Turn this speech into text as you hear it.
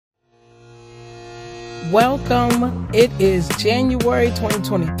Welcome. It is January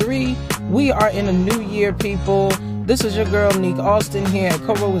 2023. We are in a new year, people. This is your girl, Nick Austin, here at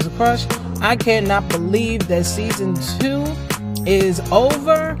CoRo is a Crush. I cannot believe that season 2 is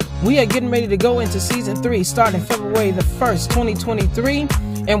over. We are getting ready to go into season 3 starting February the 1st, 2023.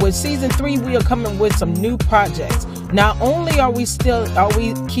 And with season 3, we are coming with some new projects. Not only are we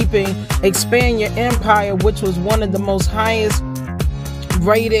keeping Expand Your Empire, which was one of the most highest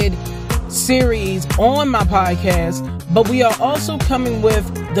rated series on my podcast, but we are also coming with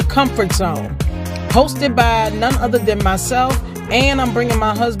The Comfort Zone, hosted by none other than myself, and I'm bringing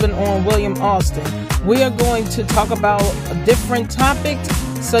my husband on, William Austin. We are going to talk about different topics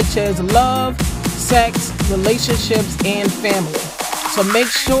such as love, sex, relationships, and family. So make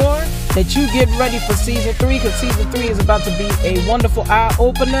sure that you get ready for season 3, because season 3 is about to be a wonderful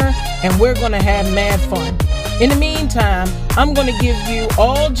eye-opener, and we're going to have mad fun. In the meantime, I'm going to give you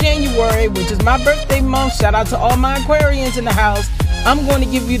all January, which is my birthday month. Shout out to all my Aquarians in the house. I'm going to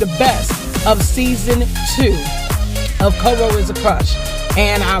give you the best of season 2 of CoRo is a Crush.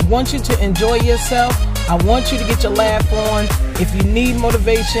 And I want you to enjoy yourself. I want you to get your laugh on. If you need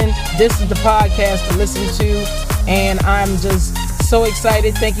motivation, this is the podcast to listen to. And I'm just so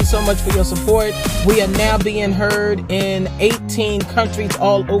excited. Thank you so much for your support. We are now being heard in 18 countries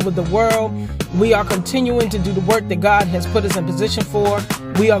all over the world. We are continuing to do the work that God has put us in position for.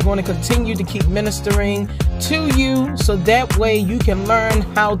 We are going to continue to keep ministering to you so that way you can learn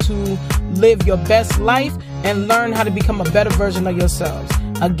how to live your best life and learn how to become a better version of yourselves.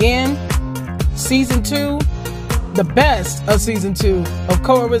 Again, season 2, the best of season 2 of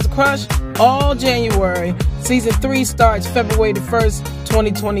CoRo is a Crush, all January. Season 3 starts February the 1st,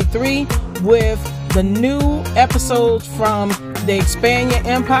 2023 with the new episodes from the Expand Your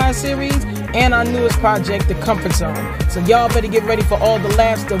Empire series and our newest project, The Comfort Zone. So y'all better get ready for all the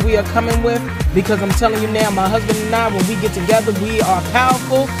laughs that we are coming with, because I'm telling you now, my husband and I, when we get together, we are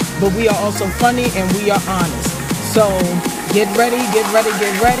powerful, but we are also funny and we are honest. So get ready, get ready,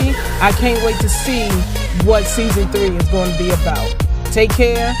 get ready. I can't wait to see what season 3 is going to be about. Take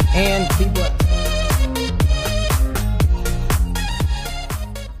care and be blessed.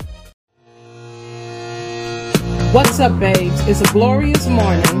 What's up, babes? It's a glorious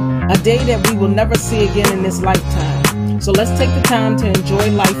morning, a day that we will never see again in this lifetime. So let's take the time to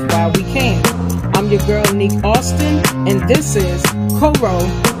enjoy life while we can. I'm your girl, Nick Austin, and this is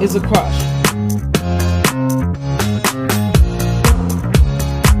CoRo is a Crush.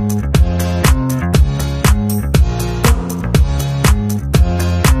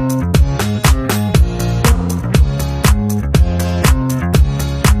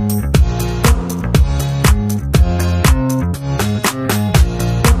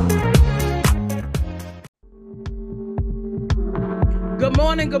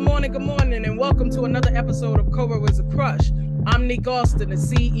 Good morning, and welcome to another episode of CoRo is a Crush. I'm Nick Austin, the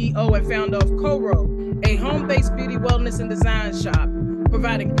CEO and founder of CoRo, a home-based beauty, wellness, and design shop,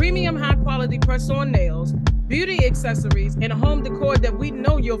 providing premium, high-quality press-on nails, beauty accessories, and a home decor that we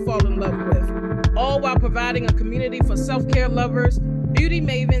know you'll fall in love with, all while providing a community for self-care lovers, beauty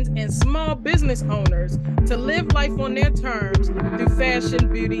mavens, and small business owners to live life on their terms through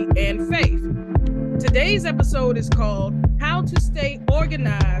fashion, beauty, and faith. Today's episode is called How to Stay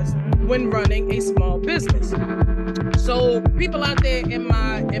Organized When Running a Small Business. So people out there in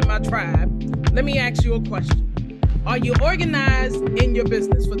my tribe, let me ask you a question. Are you organized in your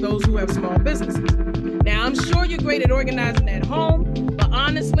business, for those who have small businesses? Now, I'm sure you're great at organizing at home, but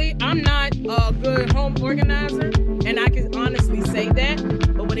honestly, I'm not a good home organizer, and I can honestly say that.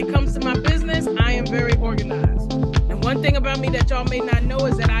 But when it comes to my business, I am very organized. And one thing about me that y'all may not know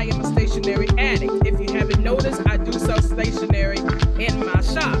is that I am a stationery addict. If you haven't noticed, I do sell stationery in my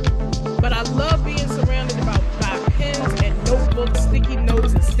shop. But I love being surrounded by pens and notebooks, sticky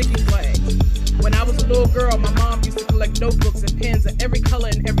notes, and sticky flags. When I was a little girl, my mom used to collect notebooks and pens of every color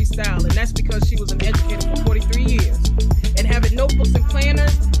and every style, and that's because she was an educator for 43 years. And having notebooks and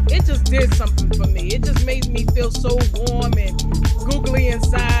planners, it just did something for me. It just made me feel so warm and googly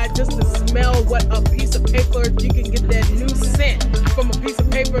inside, just to smell what a piece of paper, you can get that new scent from a piece of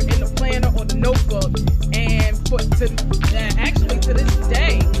paper in the planner or the notebook. And actually to this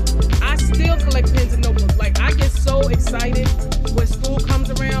day, I still collect pens and notebooks. Like, I get so excited when school comes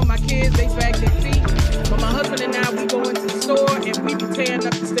around. My kids, they drag their feet. But my husband and I, we go into the store and we be tearing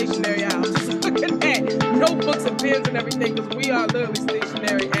up the stationery aisle. Just look at that. Notebooks and pens and everything, because we are literally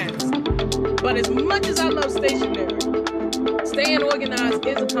stationery addicts. But as much as I love stationery, staying organized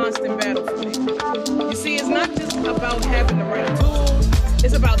is a constant battle for me. You see, it's not just about having the right tools.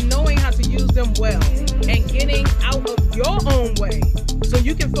 It's about knowing how to use them well. and getting out of your own way so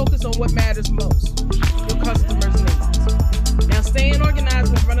you can focus on what matters most, your customers' needs. Now, staying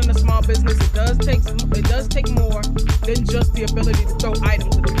organized when running a small business, it does take more than just the ability to throw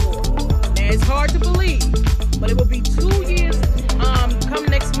items to the floor. Now, it's hard to believe, but it will be 2 years come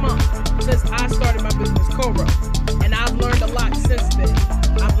next month since I started my business, CoRo, and I've learned a lot since then.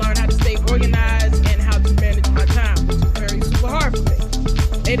 I've learned how to stay organized and how to manage my time, which is very super hard for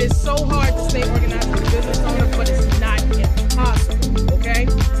me. It is so hard to stay organized as a business owner, but it's not impossible, okay?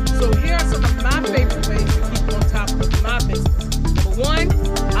 So here are some of my favorite ways to keep on top of my business. Number one,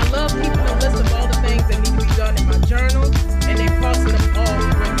 I love keeping a list of all the things that need to be done in my journal, and then crossing them off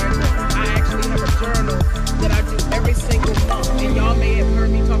when they're done. I actually have a journal that I do every single month, and y'all may have heard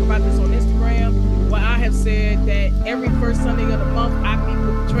me talk about this on Instagram, where I have said that every first Sunday of the month, I meet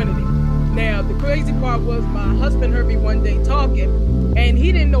with the Trinity. Now, the crazy part was my husband heard me one day talking, and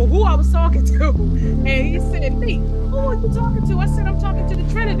he didn't know who I was talking to. And he said, "Me, who are you talking to?" I said, "I'm talking to the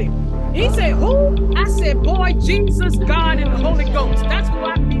Trinity." He said, "Who?" I said, "Boy, Jesus, God, and the Holy Ghost." That's who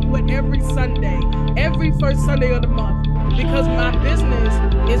I meet with every Sunday, every first Sunday of the month, because my business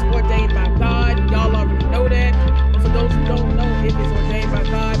is ordained by God. Y'all already know that. But for those who don't know, it is ordained by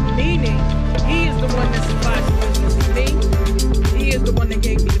God, meaning He is the one that supplies the business to me. He is the one that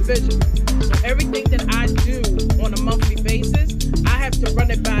gave me the vision. So everything that I do on a monthly basis, I have to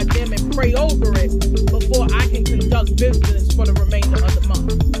run it by them and pray over it before I can conduct business for the remainder of the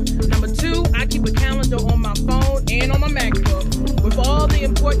month. Number two, I keep a calendar on my phone and on my MacBook with all the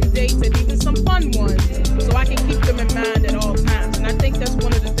important dates and even some fun ones, so I can keep them in mind at all times. And I think that's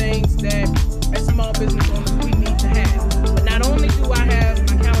one of the things that as small business owners we need to have. But not only do I have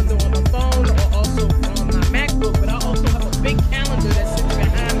my calendar on my phone or also on my MacBook, but I also have a big calendar that sits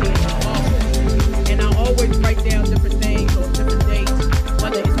behind me in my office. And I always write down different things on different dates,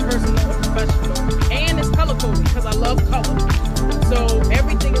 whether it's personal or professional. And it's color coded because I love color. So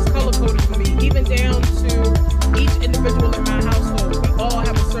everything is color coded for me, even down to each individual in my household. We all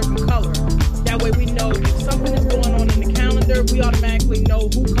have a certain color. That way we know if something is going on in the calendar, we automatically know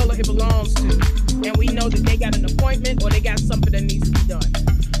who color it belongs to. And we know that they got an appointment or they got something that needs to be done.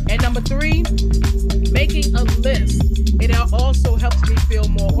 And number three, making a list. It also helps me feel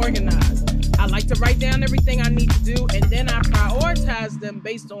more organized. I like to write down everything I need to do, and then I prioritize them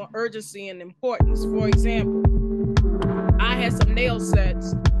based on urgency and importance. For example, I had some nail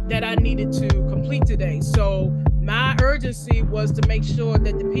sets that I needed to complete today. So my urgency was to make sure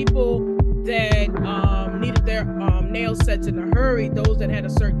that the people that needed their nail sets in a hurry, those that had a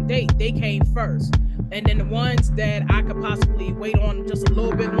certain date, they came first. And then the ones that I could possibly wait on just a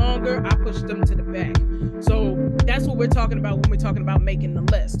little bit longer, I pushed them to the back. So that's what we're talking about when we're talking about making the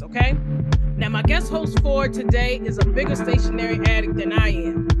list, okay? Now, my guest host for today is a bigger stationery addict than I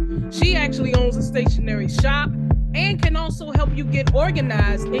am. She actually owns a stationery shop and can also help you get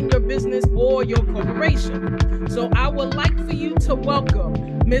organized in your business or your corporation. So I would like for you to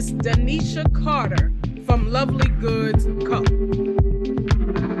welcome Miss Danisha Carter from Lovely Goods Co.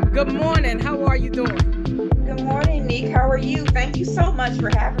 Good morning. How are you doing? Good morning, Nick. How are you? Thank you so much for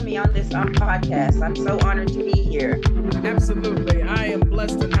having me on this podcast. I'm so honored to be here. Absolutely. I am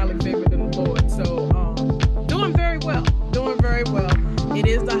blessed and highly favored in the Lord. So doing very well. Doing very well. It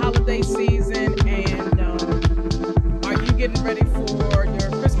is the holiday season, and are you getting ready for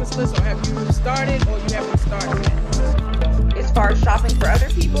your Christmas list, or have you started, or you haven't started yet? As far as shopping for other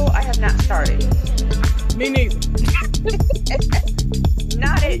people, I have not started. Me neither.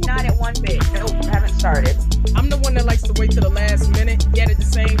 Not at one bit. Nope, haven't started. I'm the one that likes to wait till the last minute. Yet at the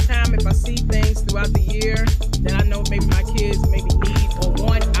same time, if I see things throughout the year that I know maybe my kids maybe need or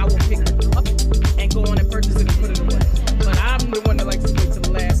want, I will pick it up and go on and purchase it and put it away. But I'm the one that likes to wait till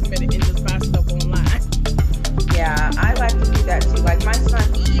the last minute and just buy stuff online. Yeah, I like to do that too. Like my son,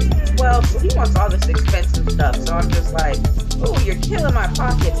 he's 12, so he wants all this expensive stuff. So I'm just like, oh, you're killing my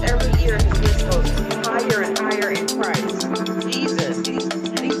pockets. Every year his list goes higher and higher in price. Jesus, these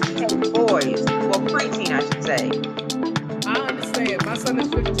boys, well, preteen, I should say. I understand. My son is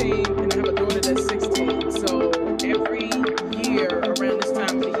 15 and I have a daughter that's 16. So every year around this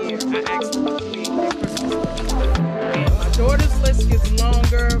time of the year, I ask them to create their Christmas list. And my daughter's list gets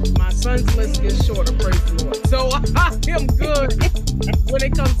longer, my son's list gets shorter, praise the Lord. So I am good when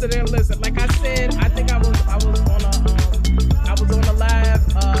it comes to their list. Like I said, I think I was on a live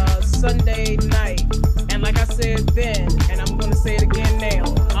Sunday night, and like I said then, and I'm going to say it again now,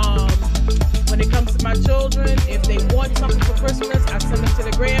 when it comes to my children, if they want something for Christmas, I send them to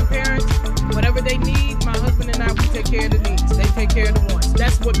the grandparents. Whatever they need, my husband and I, we take care of the needs. They take care of the wants.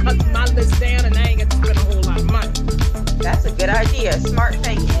 That's what cuts my list down, and I ain't got to spend a whole lot of money. That's a good idea. Smart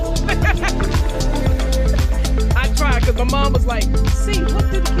thinking. My mom was like, see,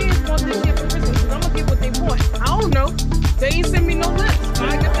 what do the kids want this year for Christmas? Because I'm going to get what they want. I don't know. They ain't sent me no list.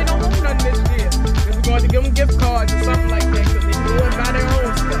 I guess they don't want nothing this year. If we're going to give them gift cards or something like that because they can go and buy their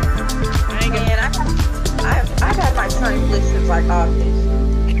own stuff. I've had my son's list since like August.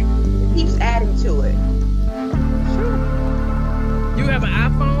 He keeps adding to it. Sure. You have an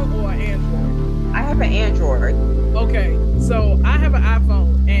iPhone or an Android? I have an Android. Okay, so I have an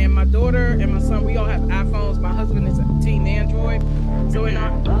iPhone, and my daughter and my son, we all have iPhones. My husband is a teen Android. So in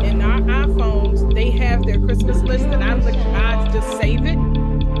our iPhones, they have their Christmas list, and I just save it.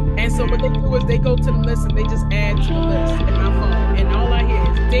 And so what they do is they go to the list and they just add to the list in my phone, and all I hear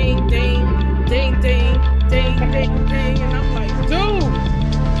is ding, ding, ding, ding, ding, ding, ding, and I'm like, dude,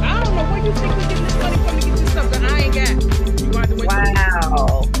 I don't know where you think we're getting this money from to get this stuff that I ain't got. You want to wait?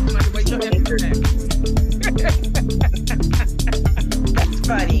 Wow. You want to wait till after that. That's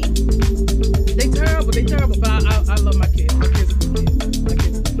funny. They terrible, but I love my kids. My kids are good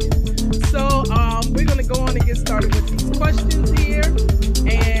kids. So we're gonna go on and get started with these questions here.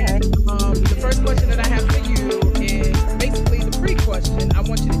 And the first question that I have for you is basically the pre-question. I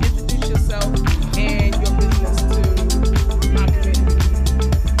want you to introduce yourself and your business to my community.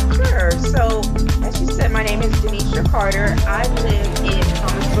 Sure. So, as you said, my name is Danisha Carter. I live in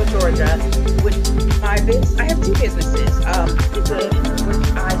Thomasville, Georgia. With my business, I have two businesses. Which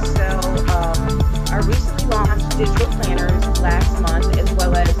I sell. I recently launched digital planners last month, as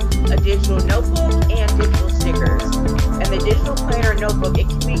well as a digital notebook and digital stickers. And the digital planner notebook, it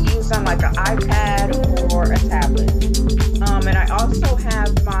can be used on like an iPad or a tablet. And I also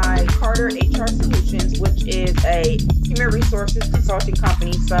have my Carter HR Solutions, which is a human resources consulting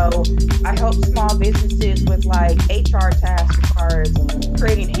company. So I help small businesses with like HR tasks, cards,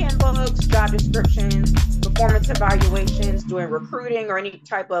 creating handbooks, job descriptions, performance evaluations, doing recruiting, or any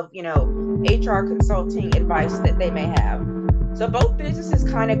type of, HR consulting advice that they may have. So both businesses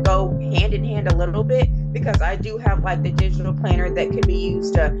kind of go hand in hand a little bit, because I do have like the digital planner that can be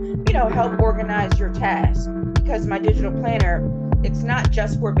used to, help organize your tasks. Because my digital planner, it's not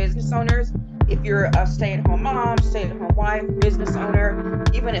just for business owners. If you're a stay-at-home mom, stay-at-home wife, business owner,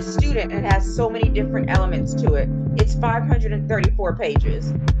 even a student, it has so many different elements to it. It's 534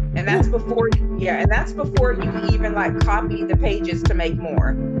 pages. And that's before you even like copy the pages to make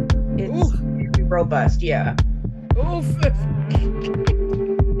more. It's very robust, yeah. Oof.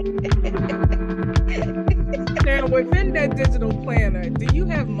 Now, within that digital planner, do you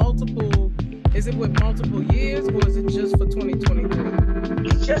have is it with multiple years, or is it just for 2023?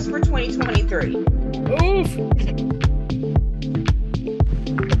 It's just for 2023. Oof.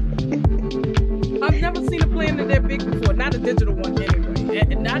 I've never seen a planner that big before, not a digital one anyway,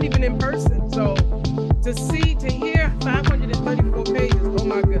 and not even in person. So to hear 534 pages, oh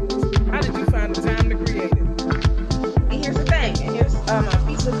my goodness. How did you find the time to create it? Here's the thing, and here's a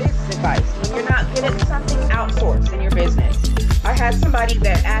piece of business advice. When you're not good at something, outsource in your business. I had somebody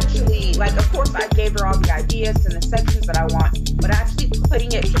that actually, of course, I gave her all the ideas and the sections that I want, but actually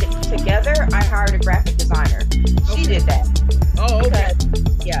putting it together, I hired a graphic designer. She did that. Oh, okay.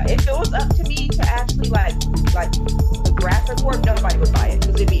 Yeah, if it was up to me to actually like the graphic work, nobody would buy it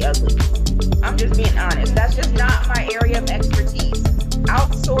because it'd be ugly. I'm just being honest. That's just not my area of expertise.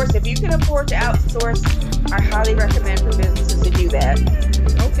 Outsource. If you can afford to outsource, I highly recommend for businesses to do that.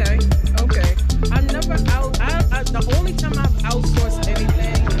 Okay. The only time I've outsourced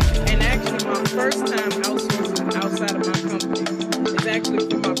anything, and actually my first time outsourcing outside of my company, is actually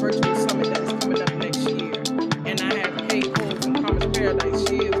for my virtual summit that's coming up next year. And I have Kate Cole from Promise Paradise.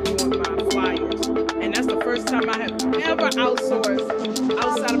 She is doing my flyers. And that's the first time I have ever outsourced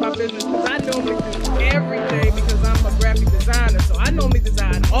outside of my business, because I normally do everything because I'm a graphic designer. So I normally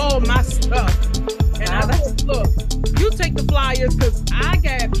design all my stuff. And I said, look, you take the flyers because I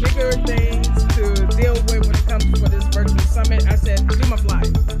got bigger things to deal with when it comes for this virtual summit. I said, do my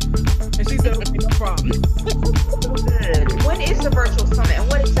flyers. And she said, okay, no problem. Good. When is the virtual summit and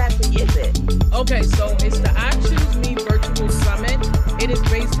what exactly is it? Okay, so it's the I Choose Me Virtual Summit. It is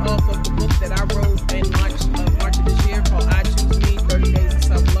based off of the book that I wrote in March of this year called I Choose Me, 30 Days of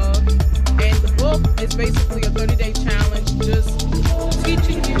Self-Love. And the book is basically a 30-day challenge, just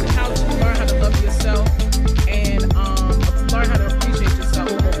teaching you how to learn how to love yourself and learn how to appreciate yourself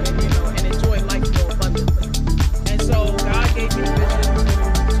and enjoy life more abundantly. And so God gave me the vision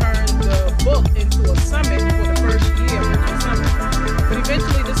to turn the book into a summit for the first year, virtual summit. But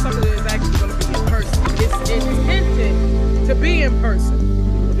eventually this summit is actually going to be in person. It's intended to be in person.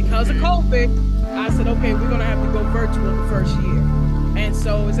 But because of COVID, I said, okay, we're going to have to go virtual the first year. And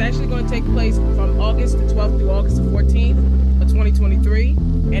so it's actually going to take place from August the 12th through August the 14th of 2023.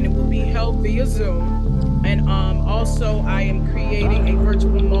 And it will be held via Zoom. And also I am creating a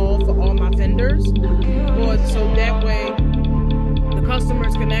virtual mall for all my vendors, so that way the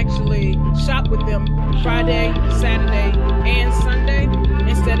customers can actually shop with them Friday, Saturday, and Sunday,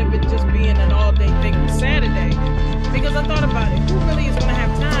 instead of it just being an all-day thing on Saturday. Because I thought about it, who really is going to have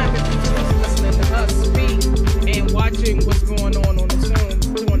time if people just listening to us speak and watching what's going on the Zoom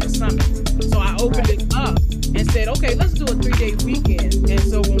during the summit? So I opened it up and said, okay, let's do a 3-day weekend. And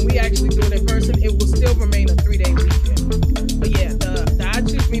so when we actually do it in person, it will still remain a 3-day weekend. But yeah, the I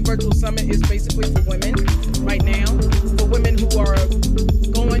Choose Me Virtual Summit is basically for women right now, for women who are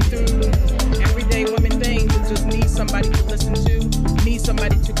going through everyday women things and just need somebody to listen to, need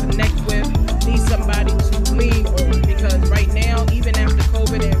somebody to connect with, need somebody to lean on. Because right now, even after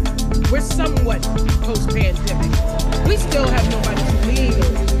COVID, and we're somewhat post-pandemic, we still have nobody to lean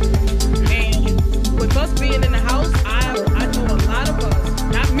on. And with us being in the house, I know a lot of us,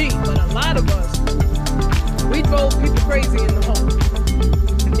 not me, but a lot of us, we drove people crazy in the home.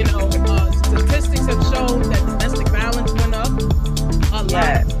 You know, statistics have shown that domestic violence went up a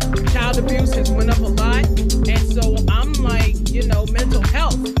lot. Child abuse has went up a lot. And so I'm like, you know, mental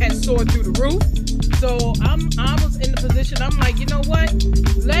health has soared through the roof. So I was in the position, I'm like, you know what?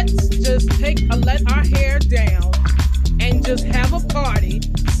 Let's just let our hair down and just have a party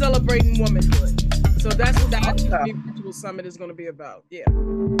celebrating womanhood. So that's what the I Choose Me Virtual Summit is going to be about. Yeah.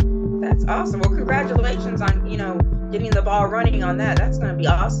 That's awesome. Well, congratulations on, you know, getting the ball running on that. That's going to be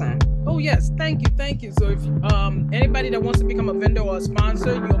awesome. Oh, yes. Thank you. So if anybody that wants to become a vendor or a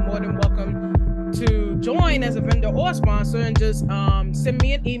sponsor, you're more than welcome to join as a vendor or sponsor, and just send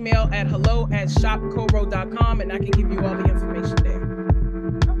me an email at hello@shopcoro.com, and I can give you all the information there.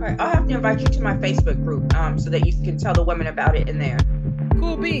 Okay. I'll have to invite you to my Facebook group so that you can tell the women about it in there.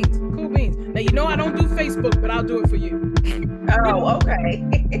 Cool beans. Now, you know I don't do Facebook, but I'll do it for you. Oh, okay.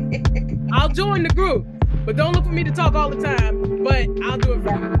 I'll join the group, but don't look for me to talk all the time, but I'll do it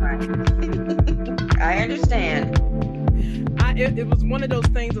for you. I understand. It was one of those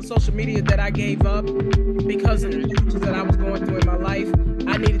things of social media that I gave up because of the challenges that I was going through in my life.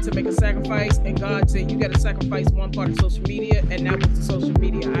 I needed to make a sacrifice, and God said, you got to sacrifice one part of social media, and that was the social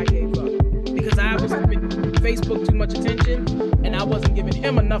media I gave up. Because I was giving Facebook too much attention, and I wasn't giving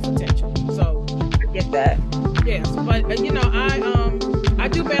him enough attention. So I get that. Yes, but you know, I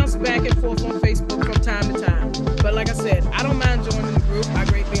do bounce back and forth on Facebook from time to time. But like I said, I don't mind joining the group. I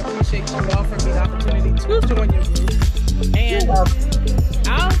greatly appreciate you offering me the opportunity to join your group. And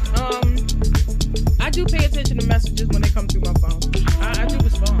I do pay attention to messages when they come through my phone. I do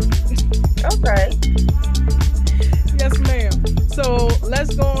respond. Okay. Yes, ma'am. So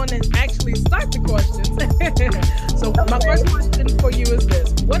let's go on and actually start the questions. So my first question for you is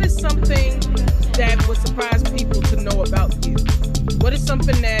this: what is something that would surprise people to know about you? What is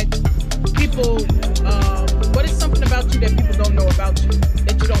something that people, what is something about you that people don't know about you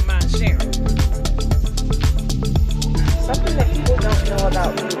that you don't mind sharing? Something that people don't know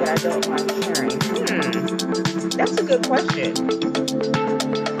about me that I don't mind sharing. That's a good question. I'm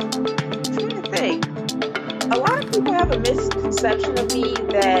trying to think. A lot of people have a misconception of me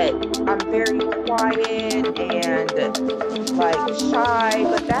that I'm very quiet and like shy,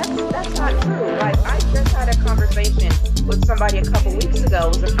 but that's not true. Like, I just had a conversation with somebody a couple weeks ago.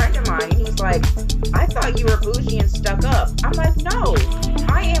 It was a friend of mine, and he's like, I thought you were bougie and stuck up. I'm like, no,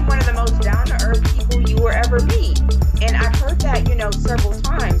 I am one of the most down-to-earth people you will ever meet. And I've heard that, you know, several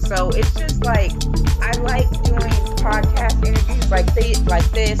times. So it's just like, I like doing podcast interviews like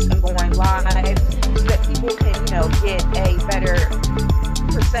this and going live so that people can, you know, get a better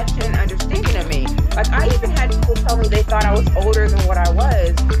perception, understanding of me. Like, I even had people tell me they thought I was older than what I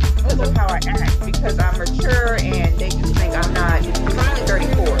was because of how I act, because I'm mature, and they just think I'm not. I'm only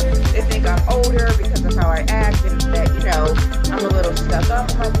 34. They think I'm older because of how I act, and that, you know, I'm a little stuck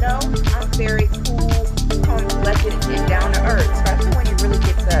up. I'm like, no, I'm very cool, calm, collected, and down to earth, especially when you really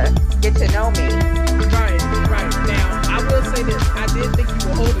get to know me. Right. Now, I will say this: I did think you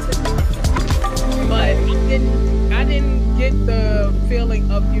were older than me, but I didn't get the feeling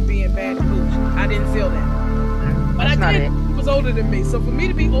of you being bad and bougie. I didn't feel that. But I did think you was older than me. So for me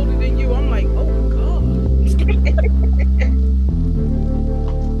to be older than you, I'm like, oh God.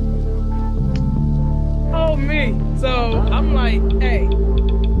 Oh me. So I'm like, hey,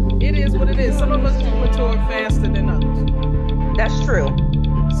 it is what it is. Some of us do mature faster than others. That's true.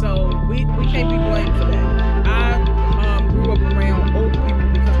 So we can't be blamed for that. I grew up around old people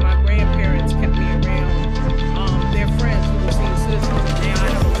because my grandparents kept me around their friends who were senior citizens, and now I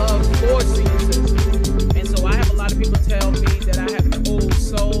have a love for senior citizens. And so I have a lot of people tell me that I have an old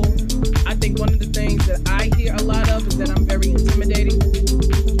soul. I think one of the things that I hear a lot of is that I'm very intimidating.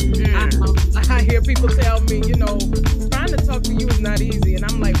 I hear people tell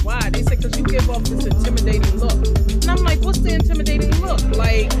give off this intimidating look. And I'm like, what's the intimidating look?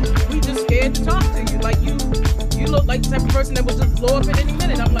 Like, we just scared to talk to you. Like, you look like the type of person that will just blow up at any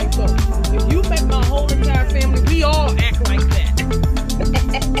minute. I'm like, look, if you met my whole entire family, we all act like that.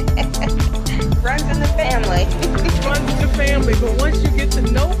 Runs in the family. Runs in the family. But once you get to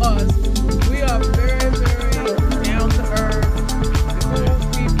know us, we are very, very down to earth, cool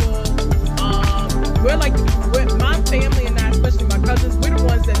people. We're my family and I, especially my cousins, we're the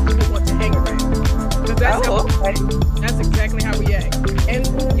ones that people want to hang around. That's exactly how we act. And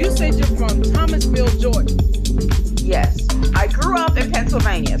you said you're from Thomasville, Georgia. Yes. I grew up in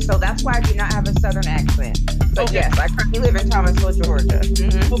Pennsylvania, so that's why I do not have a southern accent. But okay. Yes, I currently live in Thomasville, Georgia.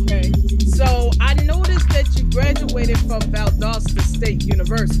 Mm-hmm. Okay. So I noticed that you graduated from Valdosta State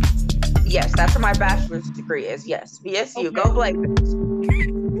University. Yes, that's where my bachelor's degree is. Yes. VSU. Okay. Go Blazers.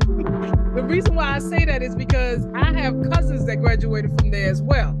 The reason why I say that is because I have cousins that graduated from there as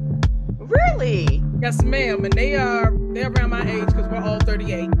well. Really? Yes, ma'am. And they're around my age because we're all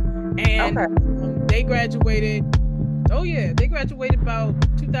 38. And okay. They graduated. Oh yeah, they graduated about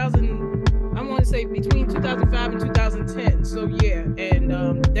 2000. I want to say between 2005 and 2010. So yeah,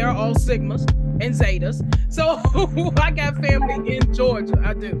 and they're all Sigmas and Zetas. So I got family in Georgia.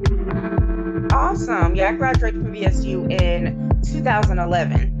 I do. Awesome. Yeah, I graduated from VSU in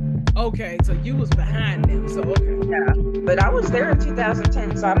 2011. Okay, so you was behind them. So okay. Yeah, but I was there in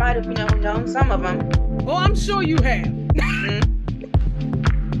 2010, so I might have known some of them. Oh, I'm sure you have. Mm-hmm.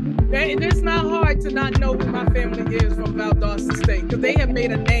 It's not hard to not know who my family is from Valdosta State because they have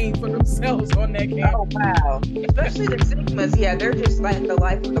made a name for themselves on that campus. Oh, wow. Especially the Sigmas. Yeah, they're just like the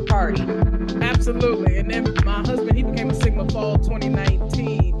life of the party. Absolutely. And then my husband, he became a Sigma fall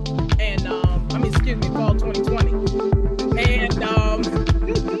 2019 and, fall 2020.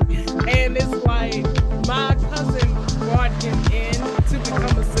 And it's like my cousin brought him in to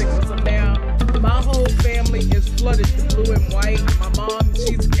become a Sigma. So now my whole family is flooded to blue and white. My mom,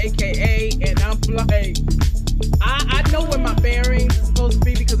 she's an AKA, and I'm like, I know where my bearings is supposed to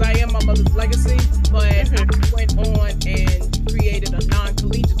be because I am my mother's legacy, but I went on and created a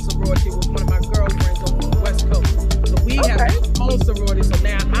non-collegiate sorority with one of my girlfriends over on the West Coast. So we have our own sorority. So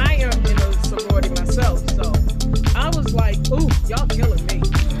now I am in a sorority myself. So I was like, ooh, y'all killing me.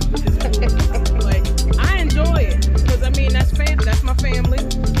 Like, I enjoy it because I mean that's my family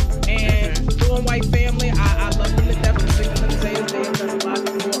and blue and white family. I love them to death. The Sigmas and Zetas, they have done a lot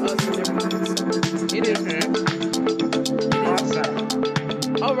for us and everything. So it is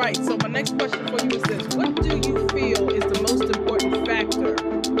awesome. All right. So my next question for you is this: what do you feel is the most important factor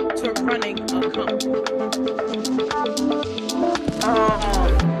to running a company?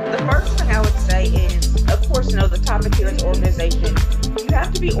 The first thing I would say is, of course, the topic here is organization. You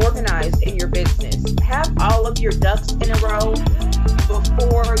have to be organized in your business. Have all of your ducks in a row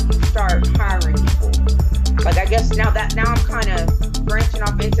before you start hiring people. Like, I guess now I'm kind of branching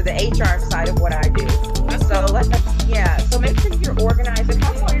off into the HR side of what I do. So make sure you're organized and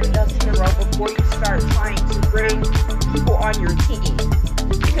have all your ducks in a row before you start trying to bring people on your team.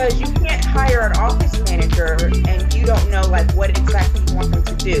 Because you can't hire an office manager and you don't know like what exactly you want them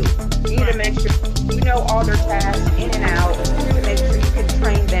to do. You need to make sure you know all their tasks in and out to make sure you can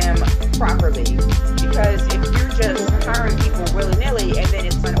train them properly. Because if you're just hiring people willy-nilly and then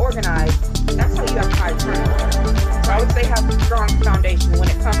it's unorganized, that's how you have high turnover. So I would say have a strong foundation when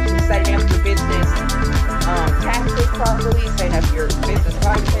it comes to setting up your business taxes properly, setting up your business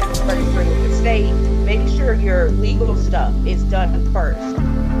license, registering with the state, making sure your legal stuff is done first.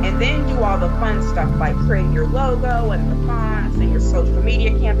 And then do all the fun stuff like creating your logo and the fonts and your social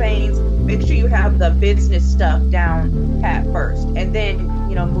media campaigns. Make sure you have the business stuff down pat first, and then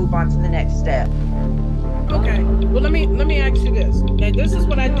move on to the next step. Okay. Well, let me ask you this. Now, this is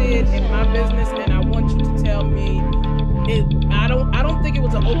what I did in my business, and I want you to tell me. I don't think it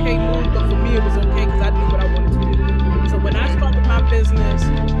was an okay move, but for me it was okay because I knew what I wanted to do. So when I started my business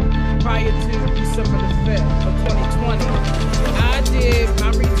prior to December the 5th of 2020, I did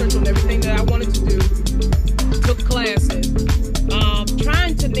my research on everything that I wanted to do, took classes,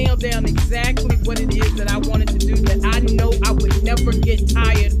 trying to nail down exactly what it is that I wanted to do that I know I would never get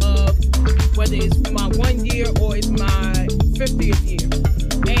tired of, whether it's my 1 year or it's my 50th year.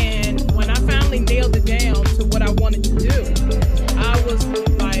 And when I finally nailed it down to what I wanted to do, I was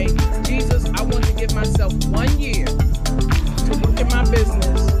like, Jesus, I want to give myself 1 year to work in my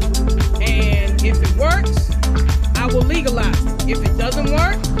business. And if it works, I will legalize it. If it doesn't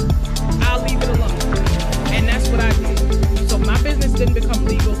work, I'll leave it alone. And that's what I did. So my business didn't become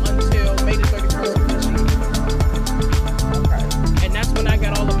legal until May the 31st of this year. Okay. And that's when I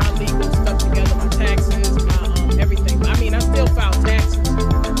got all of my legal stuff together, my taxes, my everything. I mean, I still file taxes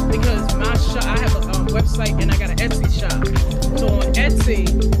because my website and I got an Etsy shop. So on Etsy,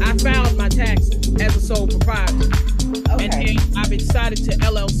 I filed my taxes as a sole proprietor. Okay. And then I decided to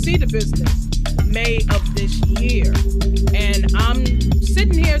LLC the business May of this year. And I'm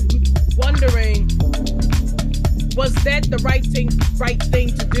sitting here wondering, was that the right thing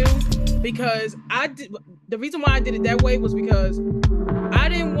to do? Because the reason why I did it that way was because I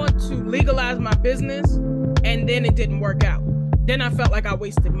didn't want to legalize my business and then it didn't work out. Then I felt like I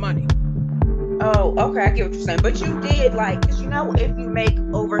wasted money. Oh, okay, I get what you're saying. But you did, like, because if you make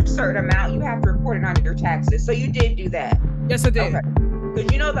over a certain amount, you have to report it on your taxes. So you did do that. Yes, I did. Okay.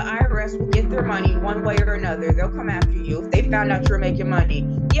 Because the IRS will get their money one way or another. They'll come after you if they found out you're making money.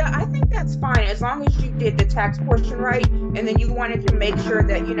 Yeah, I think that's fine as long as you did the tax portion right, and then you wanted to make sure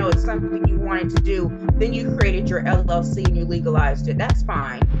that it's something you wanted to do. Then you created your LLC and you legalized it. That's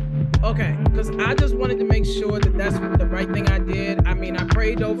fine. Okay, because I just wanted to make sure that that's the right thing I did. I mean, I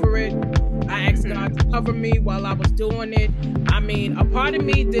prayed over it. I asked God to cover me while I was doing it. I mean, a part of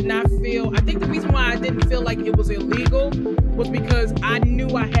me did not feel, I think the reason why I didn't feel like it was illegal was because I knew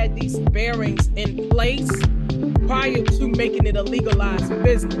I had these bearings in place prior to making it a legalized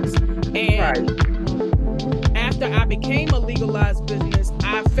business. And after I became a legalized business,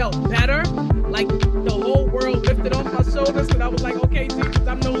 I felt better. Like the whole world lifted off my shoulders, and I was like, okay, Jesus,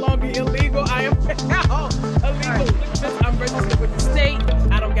 I'm no longer illegal. I am now illegal. I'm registered with the state.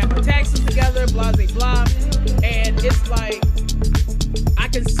 I don't got my taxes together, blah, blah, blah. And it's like, I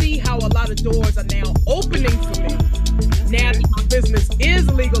can see how a lot of doors are now opening for me. Now that my business is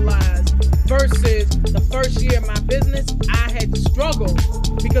legalized versus the first year of my business, I had struggled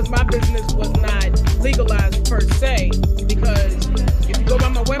because my business was not legalized per se. Because if you go by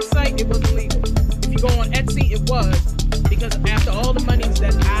my website, it wasn't legal. If you go on Etsy, it was. Because after all the monies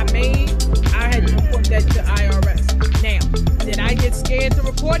that I made, I had to report that to IRS. Now, did I get scared to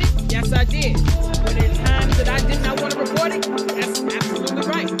report it? Yes, I did. Were there times that I did not want to report it? That's absolutely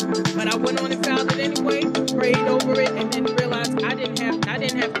right. But I went on and filed it anyway, prayed over it, and then realized I didn't have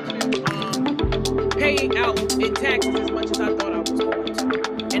to pay out in taxes as much as I thought I was going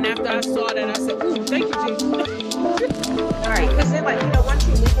to. And after I saw that, I said, ooh, thank you, Jesus. All right, because then, once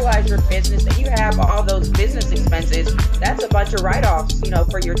you legalize your business and you have all those business expenses, that's a bunch of write-offs,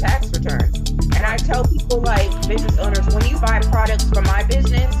 for your tax return. And I tell people, business owners, when you buy products from my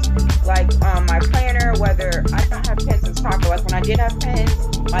business, my planner, whether I don't have pens in stock, but when I did have pens,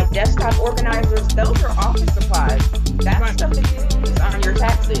 my desktop organizers, those are office supplies. That's stuff that you use on your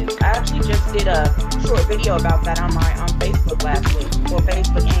taxes. I actually just did a short video about that on Facebook last week, well,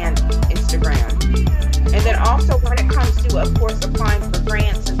 Facebook and Instagram. And then also when it comes to, of course, applying for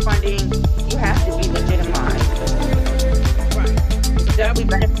grants and funding, you have to be legitimized. Right. So definitely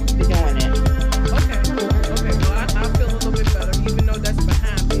benefits to doing it. Okay. Well, I feel a little bit better, even though that's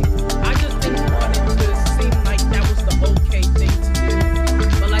behind me. I just didn't want it to seem like that was the okay thing to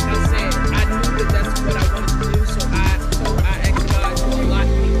do. But like I said, I knew that that's what I wanted to do, so I asked God to allot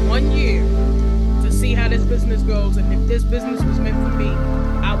me 1 year to see how this business goes, and if this business was meant for me,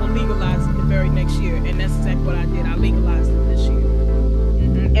 I will legalize it the very next year. And that's exactly what I did. I legalized it this year.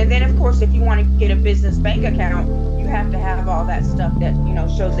 Mm-hmm. And then, of course, if you want to get a business bank account, you have to have all that stuff that,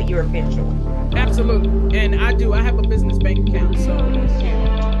 shows that you're official. Absolutely. And I do. I have a business bank account. So,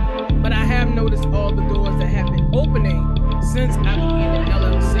 yeah. But I have noticed all the doors that have been opening since I became an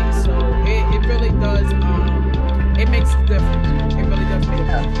LLC. So it really does, it makes a difference. It really does make a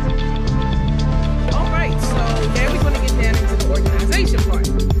difference. All right. So now we're going to get down into the organization part.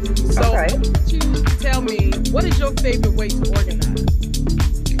 So I want you to tell me, what is your favorite way to organize?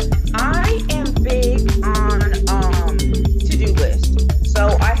 I am big on to-do list.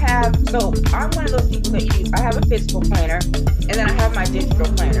 So I'm one of those people that I have a physical planner and then I have my digital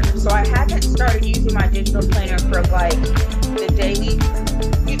planner. So I haven't started using my digital planner for the daily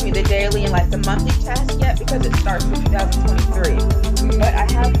and the monthly task yet because it starts in 2023. But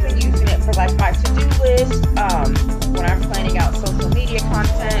I have been using it for my to-do list, when I'm planning out social media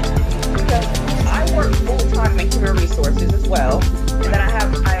content, because I work full-time in human resources as well. And then I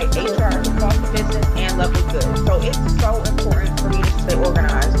have my HR, small business, and lovely good. So it's so important for me to stay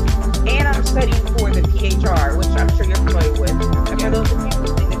organized. And I'm studying for the PHR, which I'm sure you're familiar with. And for those of you who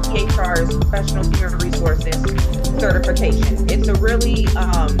think the PHR is Professional Human Resources Certification. It's a really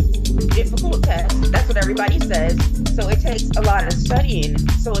difficult test. That's what everybody says. So it takes a lot of studying.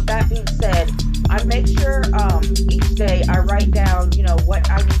 So with that being said, I make sure each day I write down, what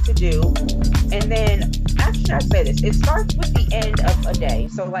I need to do. And then, actually, I say this, it starts with the end of a day.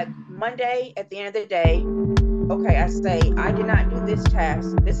 So Monday, at the end of the day, okay, I say, I did not do this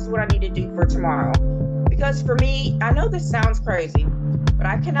task. This is what I need to do for tomorrow. Because for me, I know this sounds crazy, but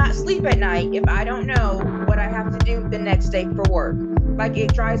I cannot sleep at night if I don't know what I have to do the next day for work. Like,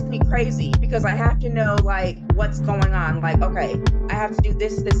 it drives me crazy because I have to know, like, what's going on. Like, okay, I have to do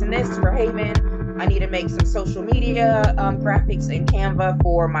this, this, and this for Haven. I need to make some social media graphics in Canva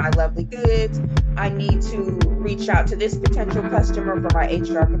for my lovely goods. I need to reach out to this potential customer for my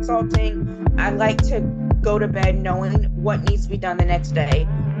HR consulting. I like to go to bed knowing what needs to be done the next day,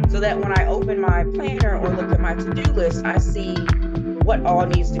 so that when I open my planner or look at my to-do list, I see what all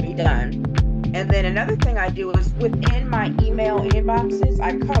needs to be done. And then another thing I do is within my email inboxes,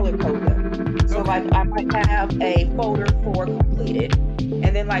 I color code them. So like I might have a folder for completed.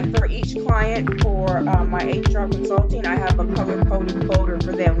 And then like for each client for my HR consulting, I have a color coded folder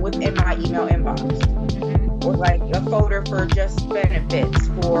for them within my email inbox. Or like a folder for just benefits,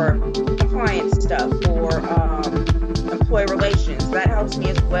 for compliance stuff, for employee relations. That helps me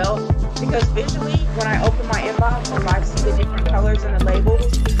as well, because visually when I open my inbox, if I see the different colors and the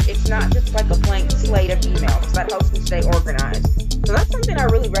labels, it's not just like a blank slate of emails. So that helps me stay organized. So that's something I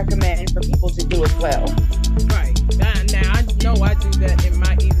really recommend for people to do as well. Right. Now I know I do that in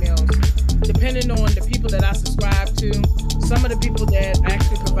my emails, depending on the people that I subscribe to. Some of the people that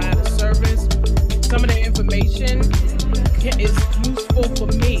actually provide a service, some of the information is useful for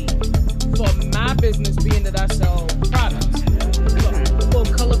me, for my business, being that I sell products. So we'll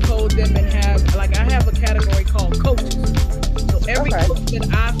color code them and have, like, I have a category called coaches. So every coach that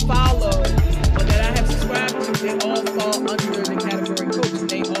I follow or that I have subscribed to, they all fall under the category coaches.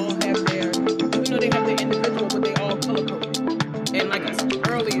 They all have their, even though they have their individual, but they all color coded. And like I said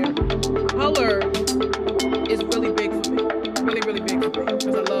earlier, color is really big for me. Really, really big for me,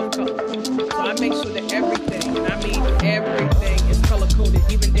 because I love color. So I make sure that everything, and I mean everything, is color coded,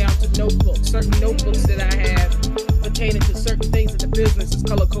 even down to notebooks. Certain notebooks that I have pertaining to certain things in the business is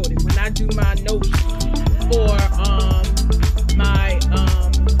color coded. When I do my notes for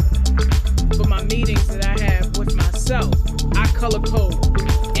my meetings that I have with myself, I color code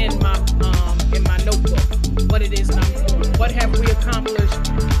in my notebook what it is that I'm doing. What have we accomplished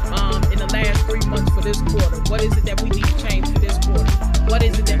in the last 3 months for this quarter? What is it that we need to change for this quarter? What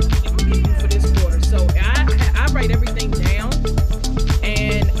is it that we can do for this quarter? So I write everything down,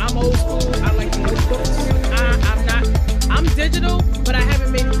 and I'm old school. I like notebooks. I'm digital, but I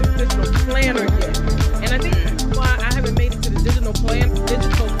haven't made it to the digital planner yet. And I think why I haven't made it to the digital planner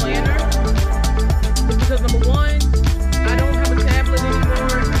is because, number one, I don't have a tablet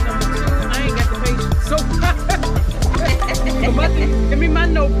anymore. And number two, I ain't got the patience. So give me my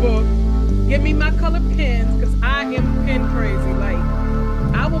notebook, give me my color pens, because I am pen crazy. Like,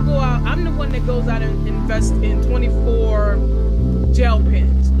 I will go out. I'm the one that goes out and invest in 24 gel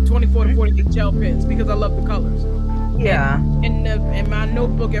pens, 24 to 48 gel pens, because I love the colors. Yeah. And in my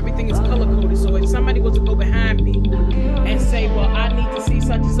notebook, everything is color coded. So if somebody was to go behind me and say, well, I need to see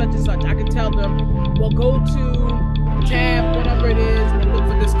such and such and such, I can tell them, well, go to tab, whatever it is, and look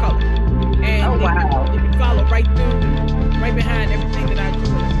for this color. And they can follow right behind everything that I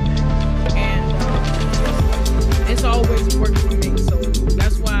do. And it's always worked for me. So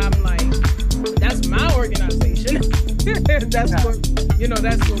that's why I'm like, that's my organization.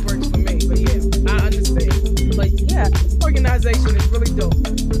 That's what works for me. But yeah, I understand. But yeah, organization is really dope.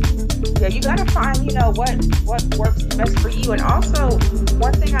 Yeah, you gotta find, what works best for you. And also,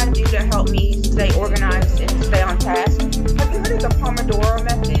 one thing I do to help me stay organized and stay on task. Have you heard of the Pomodoro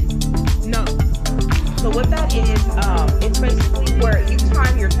method? No. So what that is, it's basically where you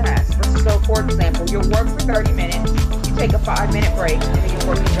time your tasks. So for example, you'll work for 30 minutes, you take a 5-minute break, and then you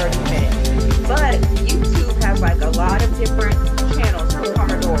work for 30 minutes. But YouTube has like a lot of different channels for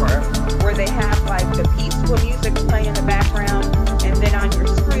Pomodoro, where they have like the peaceful music playing in the background, and then on your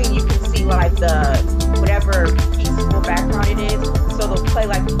screen you can see like the whatever peaceful background it is. So they'll play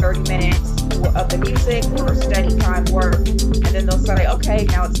like 30 minutes of the music or steady time work, and then they'll say, okay,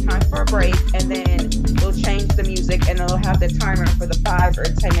 now it's time for a break, and then they'll change the music, and they'll have the timer for the 5 or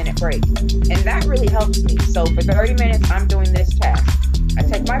 10-minute break. And that really helps me. So for 30 minutes, I'm doing this task. I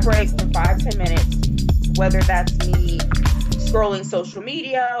take my break for 5-10 minutes, whether that's me scrolling social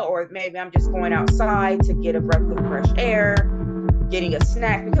media, or maybe I'm just going outside to get a breath of fresh air, getting a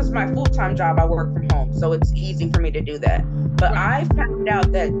snack, because my full-time job, I work from home, so it's easy for me to do that. But I found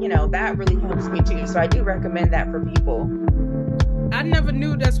out that, that really helps me too. So I do recommend that for people. I never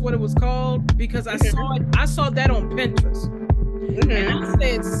knew that's what it was called, because I saw that on Pinterest. And I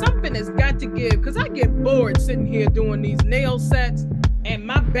said, something has got to give, because I get bored sitting here doing these nail sets, and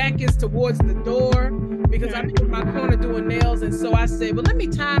my back is towards the door, because I'm in my corner doing nails. And so I said, well, let me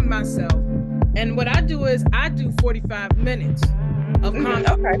time myself. And what I do is I do 45 minutes. of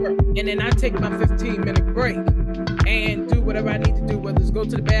constant work. And then I take my 15-minute break and do whatever I need to do, whether it's go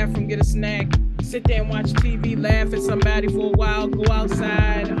to the bathroom, get a snack, sit there and watch TV, laugh at somebody for a while, go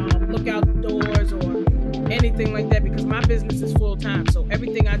outside, look out the doors or anything like that, because my business is full time. So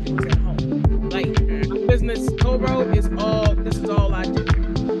everything I do is at home. Like my business, CoRo, this is all I do.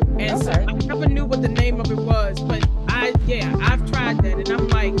 And so I never knew what the name of it was, but I've tried that and I'm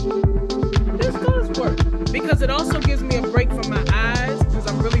like, this does work. Because it also gives me a break from my eyes, because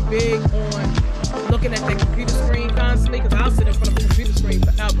I'm really big on looking at that computer screen constantly, because I'll sit in front of a computer screen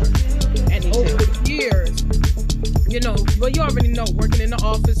forever. And over the years, you know, well, you already know, working in the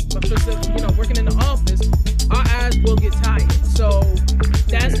office, our eyes will get tired. So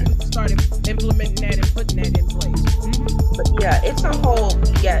that's when we started implementing that and putting that in place. But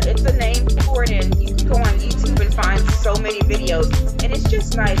it's a name for it, and you can go on YouTube and find so many videos, and it's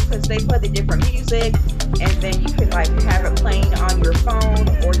just nice because they play the different music, and then you can like have it playing on your phone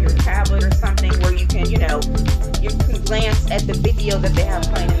or your tablet or something where you can, you can glance at the video that they have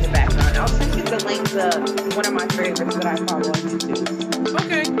playing in the background. I'll send you the link to one of my favorites that I follow on YouTube.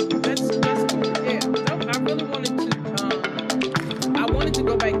 Okay, that's cool. Yeah, I really wanted to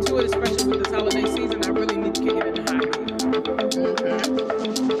go back to it, especially with this holiday season. I really need to kick it in the high gear.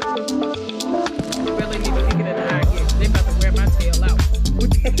 Really need to kick it in the high gear. They about to wear my tail out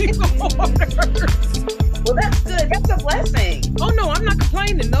with these orders. Well, that's good. That's a blessing. Oh no, I'm not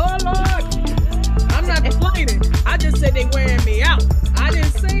complaining. No, Lord, I'm not complaining. I just said they wearing me out. I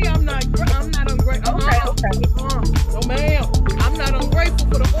didn't say I'm not ungrateful. No, ma'am. I'm not ungrateful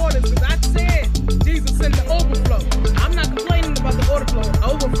for the orders, because I said Jesus sent the overflow. I'm not complaining about the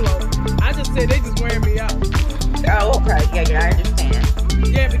overflow. I just said they just wearing me out. Oh, okay. Yeah, I understand.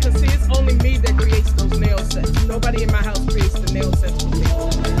 Yeah, because see, it's only me that creates those nail sets. Nobody in my house creates the nail sets for me.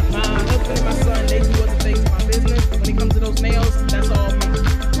 My husband and my son, they do other things in my business. When it comes to those nails, that's all me.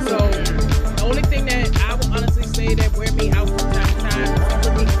 So the only thing that I will honestly say that wear me out from time to time is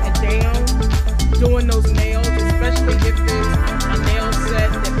looking down, doing those nails, especially if it's a nail set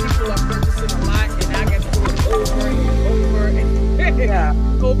that people are purchasing a lot, and I get to do it over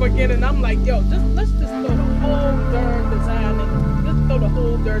and over again, and I'm like, yo, let's just throw the whole darn design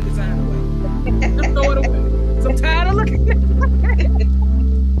away. Just throw it away. So I'm tired of looking at it.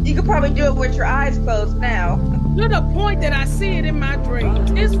 You could probably do it with your eyes closed now. To the point that I see it in my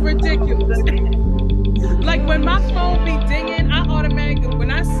dreams. It's ridiculous. Like when my phone be dinging, I automatically,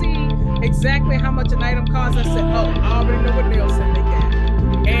 when I see exactly how much an item costs, I say, oh, I already know what nail set they got.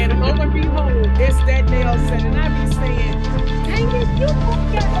 And lo and behold, it's that nail set. And I be saying, dang it, you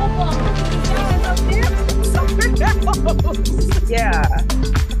got over $100 up there. Something else. Yeah.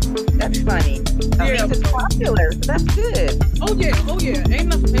 That's funny. That means it's popular. So that's good. Oh yeah.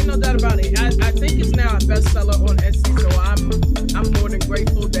 Ain't no doubt about it. I think it's now a bestseller on Etsy, so I'm more than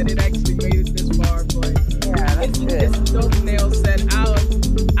grateful that it actually made it this far. But that's good. It's a dope nail set.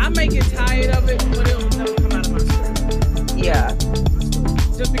 I may get tired of it, but it'll never come out of my store. Yeah.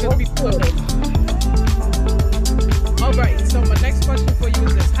 Just because people love it. All right. So my next question for you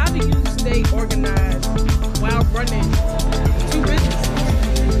is this: how do you stay organized while running two businesses?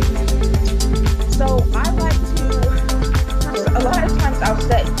 So I like to, a lot of times I'll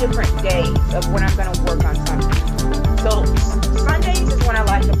set different days of when I'm going to work on something. So Sundays is when I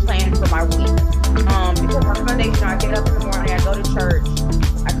like to plan for my week. Because on Sundays, I get up in the morning, I go to church,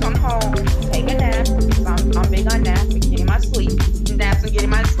 I come home, take a nap, because I'm big on naps and getting my sleep,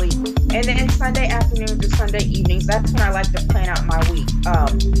 and then Sunday afternoons or Sunday evenings, that's when I like to plan out my week.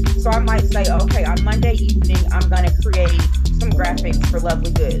 So I might say, okay, on Monday evening, I'm going to create some graphics for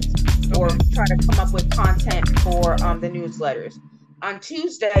Lovely Goods, or try to come up with content for the newsletters. On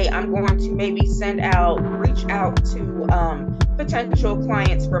Tuesday, I'm going to maybe reach out to potential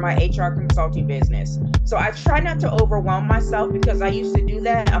clients for my HR consulting business. So I try not to overwhelm myself, because I used to do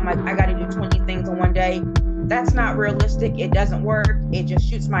that. I'm like, I got to do 20 things in one day. That's not realistic. It doesn't work. It just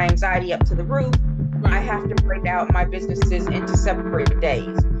shoots my anxiety up to the roof. I have to break out my businesses into separate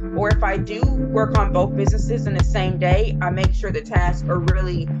days. Or if I do work on both businesses in the same day, I make sure the tasks are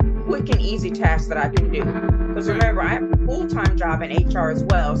really quick and easy tasks that I can do. Because remember, I have a full-time job in HR as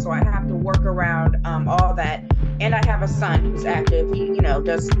well, so I have to work around all that. And I have a son who's active. He,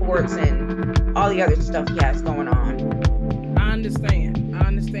 does sports and all the other stuff he has going on. I understand.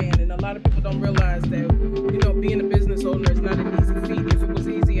 And a lot of people don't realize that, being a business owner is not an easy feat. If it was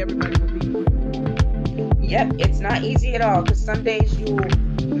easy, everybody would be doing it. Yep, it's not easy at all, because some days you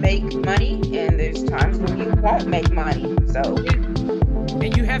make money and there's times when you won't make money. So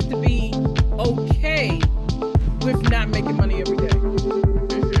and you have to be okay with not making money every day.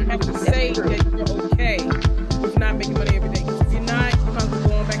 You have to say that you're okay with not making money every day. Because if you're not,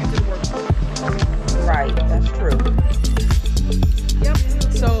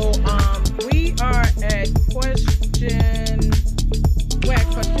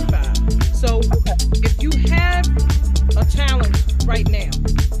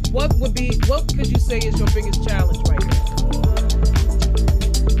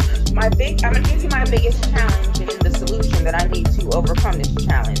 I'm gonna give you my biggest challenge and the solution that I need to overcome this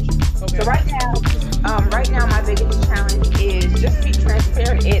challenge. Okay. So right now my biggest challenge is, just to be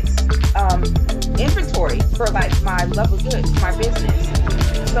transparent, it's inventory for like my level goods, my business.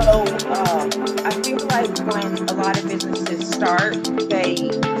 So I feel like when a lot of businesses start, they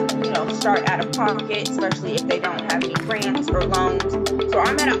start out of pocket, especially if they don't have any grants or loans. So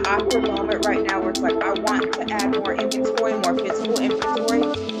I'm at an awkward moment right now where it's like I want to add more inventory, more physical inventory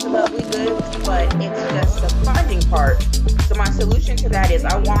to lovely goods, but it's just the funding part. So my solution to that is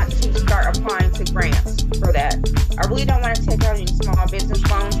I want to start applying to grants for that. I really don't want to take out any small business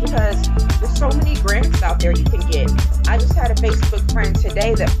loans because there's so many grants out there you can get. I just had a Facebook friend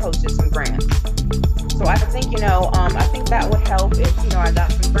today that posted some grants. So I think, I think that would help if, I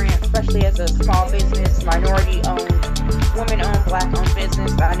got some grants, especially as a small business, minority-owned, woman-owned, black-owned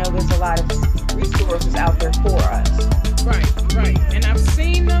business. I know there's a lot of resources out there for us. Right. And I've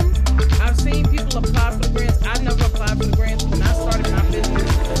seen them. I've seen people apply for the grants. I never applied for the grants. When I started my business,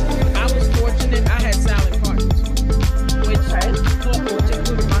 I was fortunate. I had silent partners, which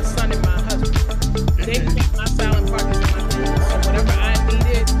included my son and my husband. They became my silent partners in my business. So whatever I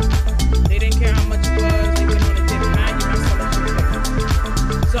needed, they didn't care how much it was. They went on and did it. Mind you, my son was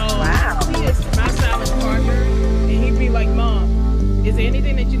 2 So he is my silent partner, and he'd be like, "Mom, is there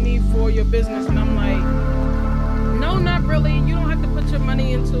anything that you need for your business?" And I'm like, "No, not really. You don't have to put your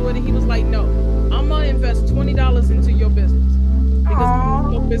money into it." And he was like, "No, I'm gonna invest $20 into your business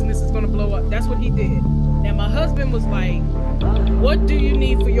because your business is gonna blow up." That's what he did. Now my husband was like, "What do you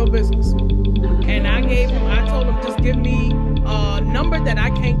need for your business?" And I told him, just give me a number that I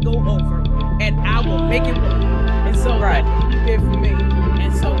can't go over, and I will make it work. And so that's what he did for me.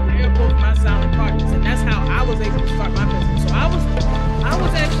 And so they're both my silent partners, and that's how I was able to start my business. So I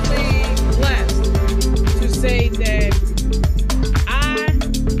was actually blessed to say that I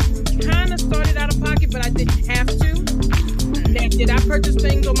kind of started out of pocket, but I didn't have to. Now, did I purchase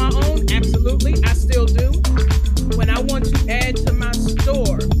things on my own? Absolutely, I still do. When I want to add to my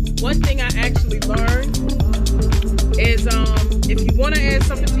store, one thing I actually learned is if you want to add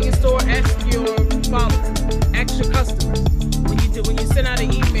something to your store, ask your followers, ask your customers. When you send out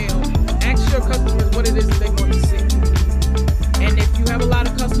an email, ask your customers what it is that they want to see. And if you have a lot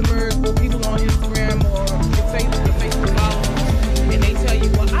of customers or people on Instagram or your Facebook followers, and they tell you,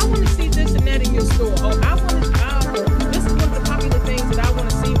 "Well, I want to see this and that in your store," or "This is one of the popular things that I want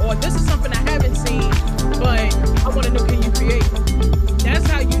to see," or "This is something I haven't seen, but I want to know, can you create it?" That's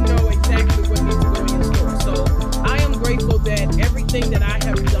how you know exactly what needs to go in your store. So I am grateful that everything that I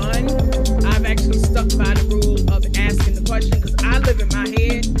have done, I've actually stuck by the rule of asking the question, because I live in my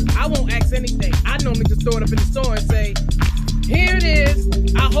head. I won't ask anything. I normally just throw it up in the store and say, "Here it is.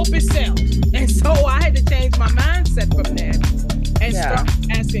 I hope it sells." And so I had to change my mindset from that and start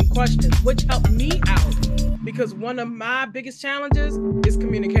asking questions, which helped me out, because one of my biggest challenges is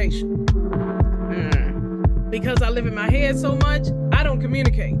communication. Because I live in my head so much, I don't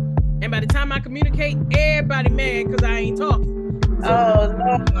communicate. And by the time I communicate, everybody mad because I ain't talking. So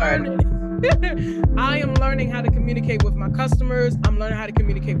I am learning how to communicate with my customers. I'm learning how to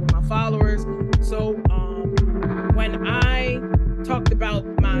communicate with my followers. So when I talked about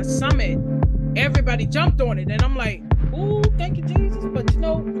my summit, everybody jumped on it. And I'm like, "Ooh, thank you, Jesus. But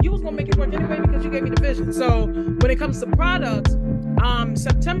you was going to make it work anyway because you gave me the vision." So when it comes to products,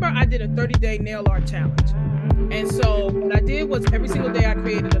 September, I did a 30-day nail art challenge. And so what I did was every single day I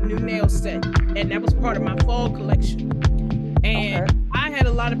created a new nail set. And that was part of my fall collection. And I had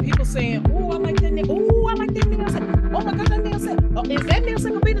a lot of people saying, "Oh, I like that nail. Oh, I like that nail set. Oh my God, that nail set. Oh, is that nail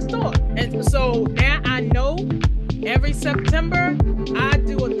set gonna be the store?" And so now I know every September I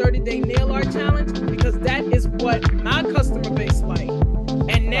do a 30-day nail art challenge, because that is what my customer base like.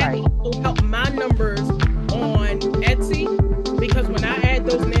 And that also helped my numbers on Etsy, because when I add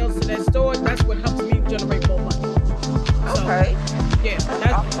those nails to that store, that's what helps me generate more money. Yeah,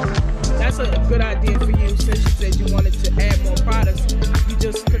 that's a good idea for you, since you said you wanted to add more products. You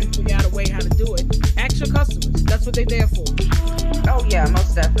just couldn't figure out a way how to do it. Ask your customers. That's what they're there for. Oh, yeah,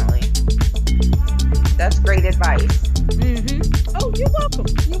 most definitely. That's great advice. Oh, you're welcome.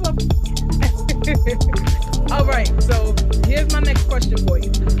 All right, so here's my next question for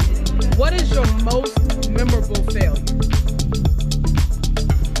you. What is your most memorable failure?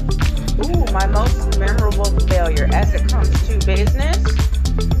 Ooh, my most memorable failure as it comes to business?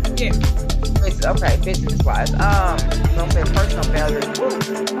 Yeah. Okay, business-wise. Don't say personal failures.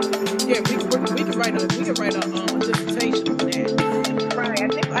 Yeah, we can write a dissertation on that.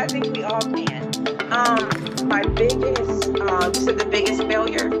 Right, I think we all can. My biggest, you said the biggest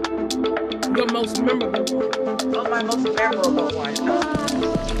failure? Your most memorable one. Oh, my most memorable one.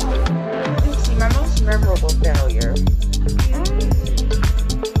 Let's see, my most memorable failure.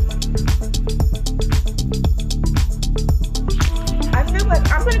 I feel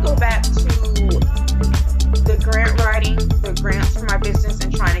like I'm going to go back to the grant writing, the grants for my business,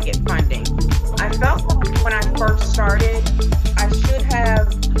 and trying to get funding. I felt like when I first started, I should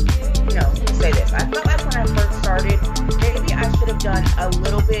have, let me say this. I felt like when I first started, maybe I should have done a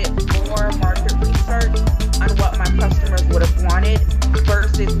little bit more market research on what my customers would have wanted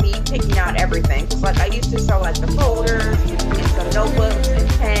versus me picking out everything. Because like I used to sell like the folders and some notebooks and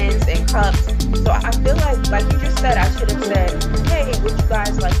pens and cups. So I feel like you just said, I should have said, hey, would you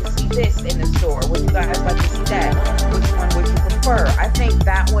guys like to see this in the store? Would you guys like to see that? Which one would you prefer? I think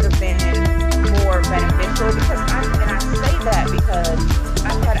that would have been more beneficial because I say that because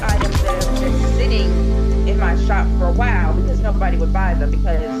I've had items that have been sitting in my shop for a while because nobody would buy them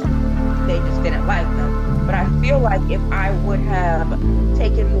because they just didn't like them. But I feel like if I would have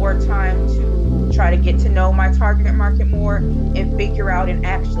taken more time to try to get to know my target market more and figure out and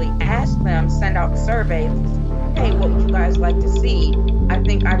actually ask them, send out surveys, hey, what would you guys like to see? I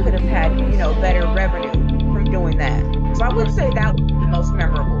think I could have had, better revenue from doing that. So I would say that was the most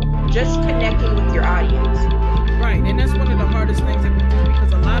memorable, just connecting with your audience. Right, and that's one of the hardest things that we do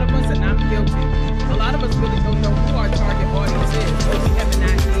because a lot of us, and I'm guilty, a lot of us really don't know who our target audience is. So we have an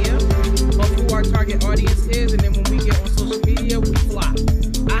idea of who our target audience is, and then when we get on social media, we flop.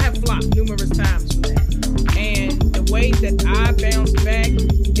 I have flopped numerous times for that. And the way that I bounce back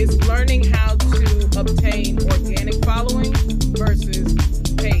is learning how to obtain organic following versus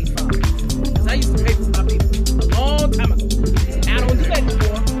paid following. Because I used to pay for my people a long time ago. I don't do that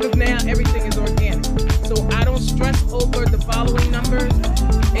anymore because now everything is organic. So I don't stress over the following numbers.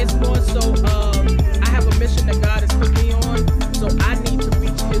 It's more so I have a mission that God has put me on, so I need to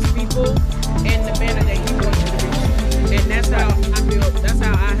reach his people in the manner that he wants me to reach. And that's how I build, that's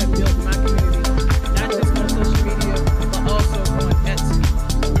how I have built my community. Not just on social media, but also on Etsy.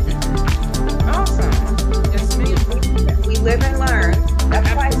 Awesome. Yes, ma'am. We live and learn. That's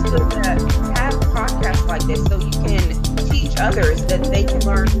why it's good to have podcasts like this so you can teach others that they can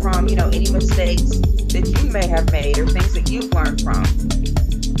learn from, any mistakes that you may have made or things that you've learned from.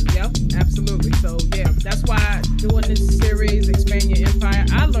 Yep, absolutely. So yeah, that's why doing this series, Expand Your Empire,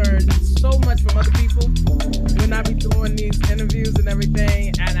 I learned so much from other people when I be doing these interviews and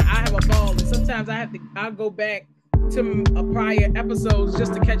everything, and I have a ball. And sometimes I'll go back to prior episodes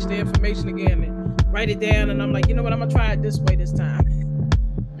just to catch the information again and write it down. And I'm like, you know what? I'm gonna try it this way this time.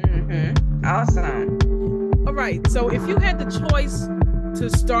 Mm-hmm. Awesome. All right. So if you had the choice to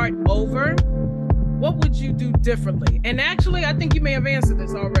start over, what would you do differently? And actually, I think you may have answered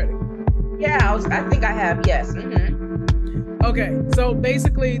this already. Yeah, I think I have, yes. Mm-hmm. Okay, so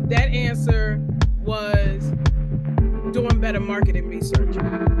basically that answer was doing better marketing research.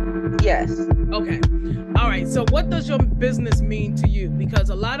 Yes. Okay. All right, so what does your business mean to you? Because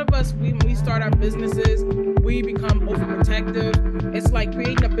a lot of us, when we start our businesses, we become overprotective. It's like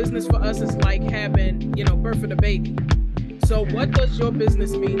creating a business for us is like having, birth of a baby. So what does your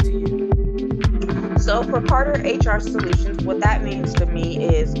business mean to you? So for Carter HR Solutions, what that means to me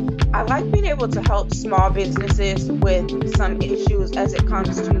is I like being able to help small businesses with some issues as it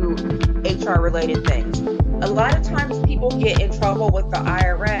comes to HR related things. A lot of times people get in trouble with the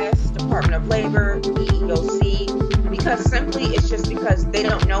IRS, Department of Labor, EEOC, because simply it's just because they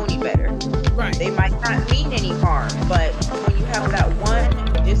don't know any better. Right. They might not mean any harm, but when you have that one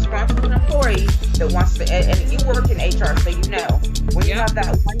disgruntled employee that wants to, and you work in HR, so you know, when you have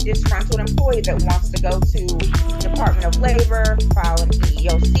that one disgruntled employee that wants to go to Department of Labor, file an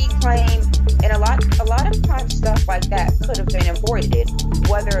EEOC claim, and a lot of times stuff like that could have been avoided,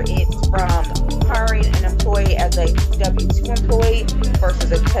 whether it's from hiring an employee as a W-2 employee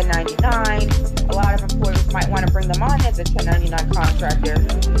versus a 1099. A lot of employers might want to bring them on as a 1099 contractor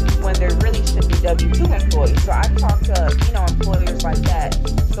when there really should be W-2 employees. So I talk to, employers like that.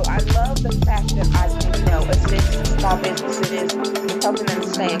 So I love the fact that I can, assist small businesses with helping them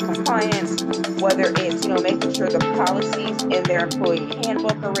stay in compliance, whether it's, making sure the policies in their employee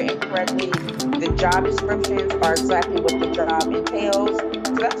handbook are written correctly, the job descriptions are exactly what the job entails.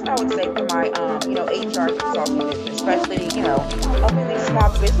 So that's what I would say for my, HR consulting business, especially, helping these small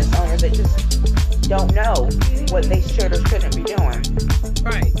business owners that just don't know what they should or shouldn't be doing.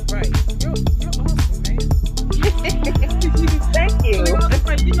 Right. You're awesome, man. Thank you.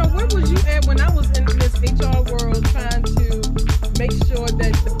 Where was you at when I was in this HR world trying to make sure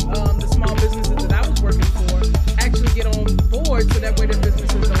that the small businesses that I was working for actually get on board so that way their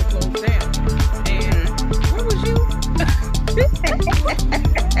businesses don't close down? And where was you?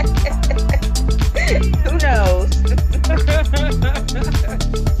 Who knows?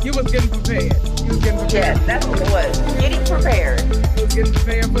 Yes, that's what it was. Getting prepared. It was getting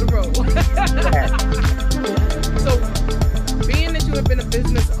prepared for the road. So, being that you have been a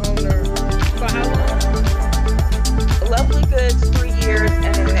business owner for how long? Lovely Goods 3 years,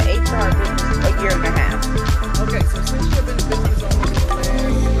 and then the HR business a year and a half. Okay, so since you've been a business owner for the last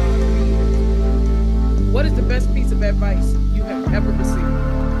 3 years, what is the best piece of advice you have ever received?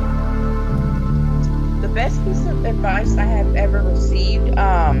 The best piece of advice I have ever received,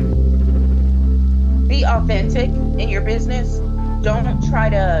 be authentic in your business. Don't try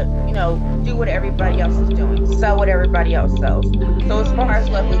to, do what everybody else is doing. Sell what everybody else sells. So as far as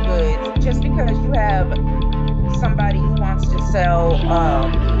Lovely Goods, just because you have somebody who wants to sell,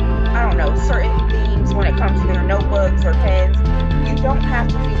 certain things when it comes to their notebooks or pens, you don't have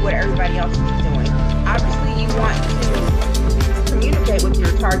to do what everybody else is doing. Obviously, you want to communicate with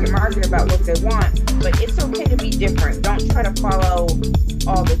your target market about what they want, but it's okay to be different. Don't try to follow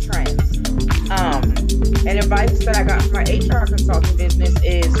all the trends. And advice that I got from my HR consulting business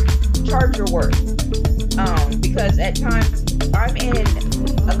is charge your worth. Because at times I'm in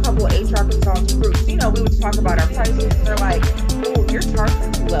a couple of HR consulting groups. We would talk about our prices, and they're like, "Oh, you're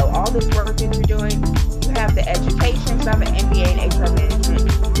charging too low. All this work that you're doing, you have the education, so I have an MBA in HR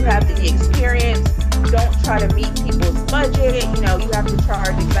management. You have the experience. Don't try to meet people's budget. You have to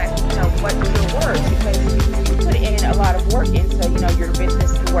charge exactly, what you're worth, because you put in a lot of work into, your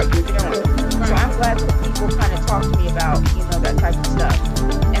business and what you're doing." So I'm glad that people kind of talk to me about, that type of stuff.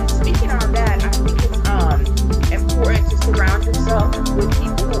 And speaking on that, I think it's important to surround yourself with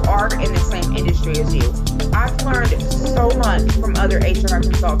people who are in the same industry as you. I've learned so much from other HR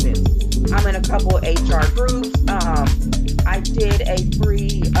consultants. I'm in a couple of HR groups. I did a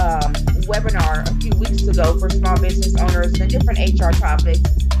free webinar a few weeks ago for small business owners and different HR topics.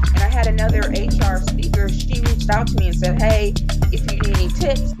 And I had another HR speaker. She reached out to me and said, "Hey, if you need any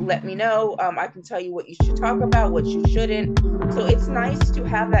tips, let me know. I can tell you what you should talk about, what you shouldn't." So it's nice to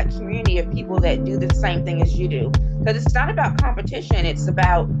have that community of people that do the same thing as you do. Because it's not about competition. It's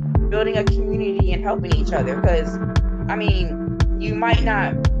about building a community and helping each other. Because, you might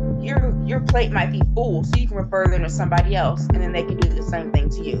not, your plate might be full, so you can refer them to somebody else, and then they can do the same thing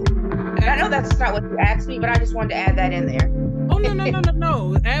to you. And I know that's not what you asked me, but I just wanted to add that in there. Oh, no.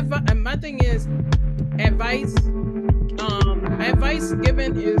 My thing is, advice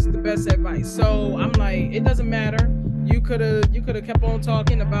given is the best advice. So I'm like, it doesn't matter. You could have kept on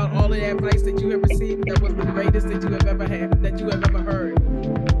talking about all the advice that you have received that was the greatest that you have ever had, that you have ever heard.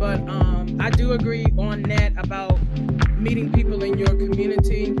 But I do agree on that about meeting people in your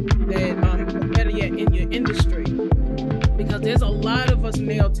community that, better yet, in your industry, because there's a lot of us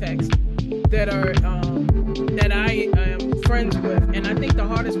nail techs that are that I am friends with, and I think the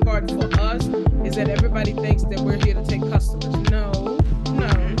hardest part for us is that everybody thinks that we're here to take customers. No,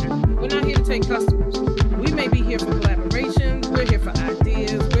 we're not here to take customers. We may be here for collaborations, we're here for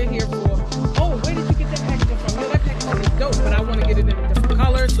ideas, we're here for, "Oh, where did you get that packaging from? Oh, that packaging is dope, but I want to get it in a different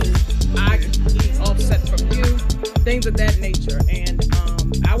color so I can be offset from you," things of that nature. And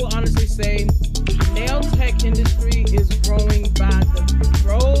I will honestly say the nail tech industry is growing by the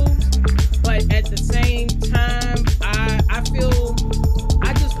droves, but at the same time, I feel,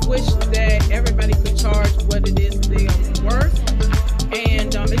 I just wish that everybody could charge what it is they are worth.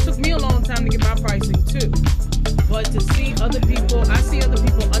 And it took me a long time to get my pricing too. But to see other people, I see other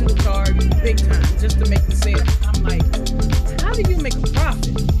people undercharge big time just to make the sale. I'm like, how do you make a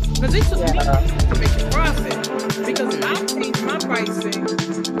profit? Because it took me to make a profit. Because I changed my pricing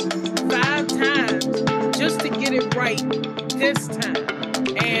 5 times just to get it right this time.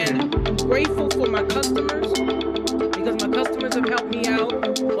 And I'm grateful for my customers, because my customers have helped me out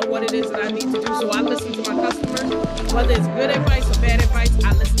on what it is that I need to do. So I listen to my customers. Whether it's good advice or bad advice,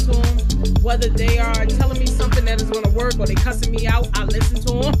 I listen to them. Whether they are telling me something that is going to work or they cussing me out, I listen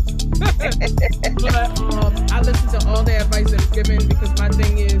to them. But I listen to all the advice that is given, because my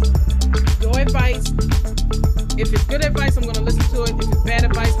thing is, your advice, if it's good advice, I'm going to listen to it. If it's bad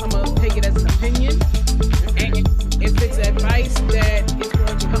advice, I'm going to take it as an opinion. And if it's advice that is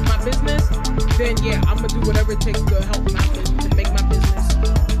going to help my business, then yeah, I'm going to do whatever it takes to help my business, to make my business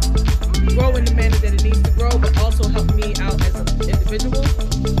grow in the manner that it needs to grow, but also help me out as an individual,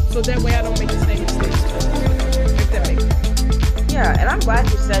 so that way I don't make the same mistakes. If that makes sense. Yeah, and I'm glad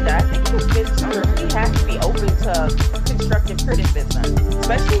you said that. I think as business owners, we have to be open to constructive criticism,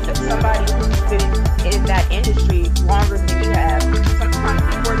 especially if it's somebody who's been in that industry longer than you have. Sometimes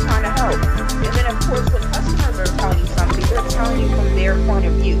people are trying to help. And then, of course, when customers are telling you something, they're telling you from their point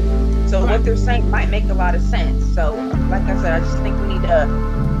of view. So what they're saying might make a lot of sense. So, like I said, I just think we need to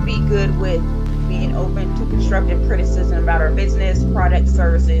be good with being remain open to constructive criticism about our business, product,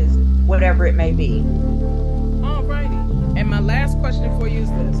 services, whatever it may be. Alrighty. And my last question for you is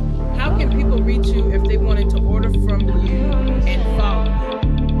this. How can people reach you if they wanted to order from you and follow you?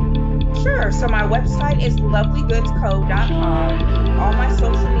 Sure. So my website is lovelygoodsco.com. All my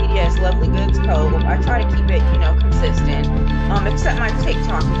social media is lovelygoodsco. I try to keep it, consistent. Except my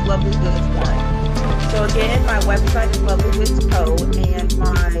TikTok is lovelygoods1. So again, my website is lovelygoodsco, and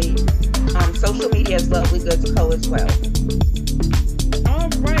my social media is lovelygoodsco as well. All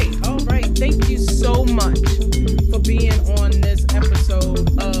right. Thank you so much for being on this episode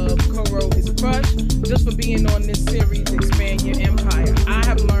of CoRo is a Crush, just for being on this series, Expand Your Empire. I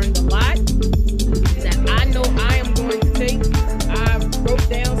have learned a lot that I know I am going to take. I wrote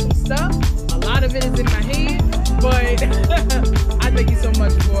down some stuff. A lot of it is in my head, but I thank you so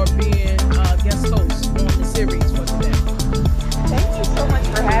much for being a guest host on the series for today. Thank you so much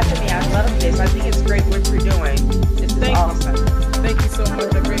for having me. I love this. I think it's great what you're doing. This is awesome. Thank you so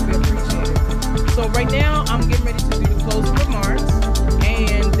much. I greatly appreciate it. So right now, I'm getting ready to do the closing remarks,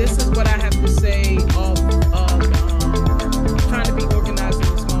 and this is what I have to say of trying to be organized in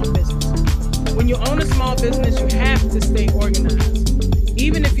a small business. When you own a small business, you have to stay organized.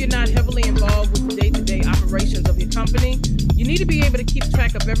 Even if you're not heavily involved with the day-to-day operations of your company, you need to be able to keep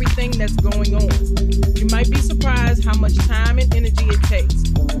track of everything that's going on. You might be surprised how much time and energy it takes.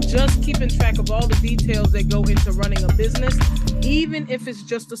 Just keeping track of all the details that go into running a business, even if it's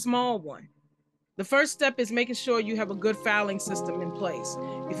just a small one. The first step is making sure you have a good filing system in place.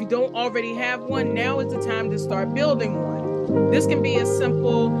 If you don't already have one, now is the time to start building one. This can be as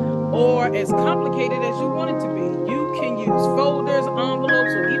simple or as complicated as you want it to be. You can use folders,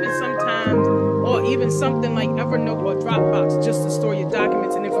 envelopes, or even something like Evernote or Dropbox just to store your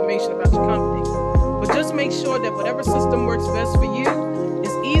documents and information about your company. But just make sure that whatever system works best for you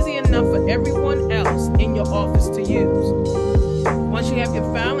is easy enough for everyone else in your office to use. Once you have your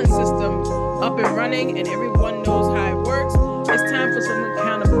filing system up and running and everyone knows how it works, it's time for some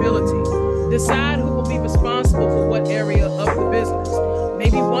accountability. Decide who will be responsible for what area of the business.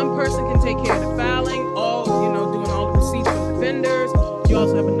 Maybe one person can take care of the filing, doing all the receipts from the vendors. You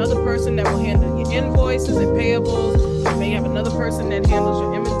also have another person that will handle your invoices and payables. You may have another person that handles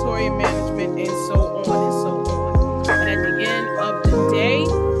your inventory and management, and so on and so on. And at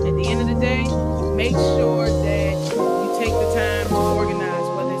the end of the day, make sure that you take the time to organize,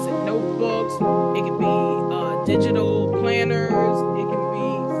 whether it's in notebooks, it can be digital planners, it can be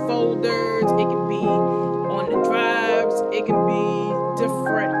folders, it can be on the drives, it can be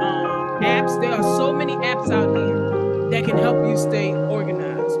different apps. There are so many apps out here that can help you stay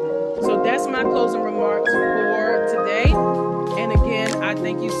organized. So that's my closing remarks for today. And again, I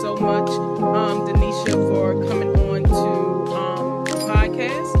thank you so much, Danisha, for coming on to the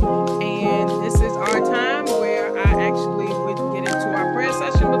podcast. And this is our time where I actually would get into our prayer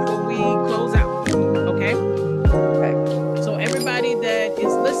session before we close out. Okay? Okay. So everybody that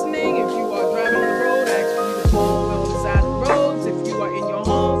is listening, if you are driving on the road, I ask for you to pull over on the side of the roads. If you are in your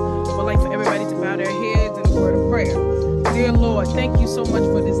home, I would like for everybody to bow their heads in a word of prayer. Dear Lord, thank you so much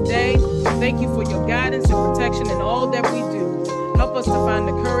for this day. Thank you for your guidance and protection in all that we do. Help us to find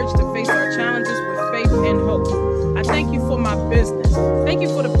the courage to face our challenges with faith and hope. I thank you for my business. Thank you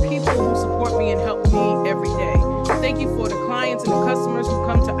for the people who support me and help me every day. Thank you for the clients and the customers who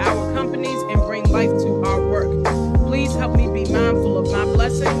come to our companies and bring life to our work. Please help me be mindful of my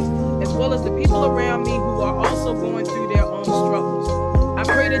blessings, as well as the people around me who are also going through their own struggles. I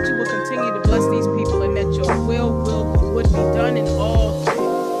pray that you will continue to bless these people and that your would be done in all things.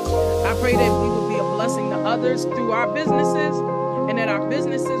 I pray that we will be a blessing to others through our businesses, and that our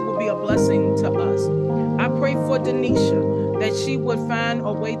businesses will be a blessing to us. I pray for Danisha, that she would find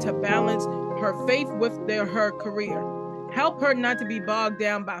a way to balance her faith with her career. Help her not to be bogged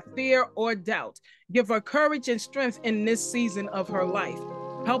down by fear or doubt. Give her courage and strength in this season of her life.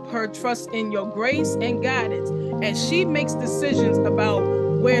 Help her trust in your grace and guidance as she makes decisions about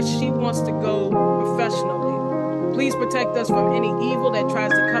where she wants to go professionally. Please protect us from any evil that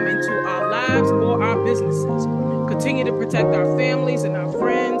tries to come into our lives or our businesses. Continue to protect our families and our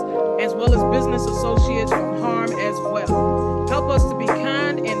friends, as well as business associates, from harm as well. Help us to be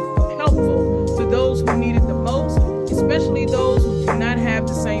kind and helpful to those who need it the most, especially those who do not have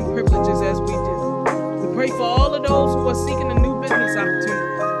the same privileges as we do. We pray for all of those who are seeking a new business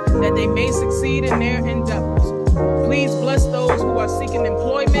opportunity, that they may succeed in their endeavors. Please bless those who are seeking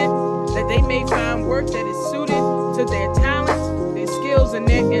employment, that they may find work that is suited to their talents, their skills, and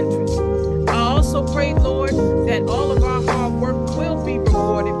their interests. I also pray, Lord, that all of our hard work will be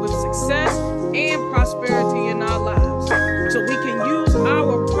rewarded with success and prosperity in our lives, so we can use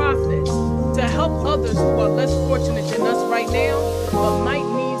our profits to help but might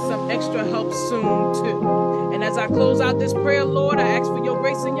need some extra help soon too. And as I close out this prayer, Lord, I ask for your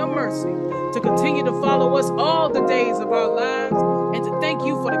grace and your mercy to continue to follow us all the days of our lives, and to thank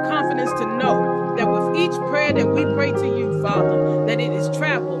you for the confidence to know that with each prayer that we pray to you, Father, that it is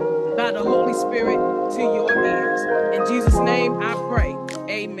traveled by the Holy Spirit to your ears. In Jesus' name I pray.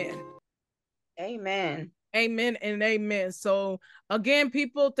 Amen. Amen. Amen and amen. So again,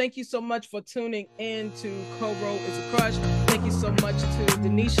 people, thank you so much for tuning in to CoRo is a Crush. Thank you so much to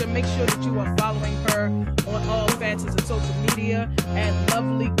Danisha. Make sure that you are following her on all facets of social media at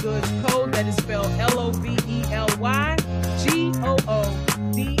Lovely Goods Co. That is spelled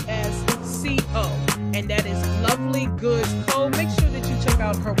LOVELYGOODSCO. And that is Lovely Goods Co. Make sure that you check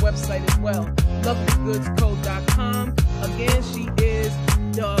out her website as well, lovelygoodsco.com. Again, she is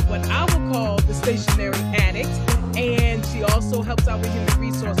what I would call the stationary addict, and she also helps out with human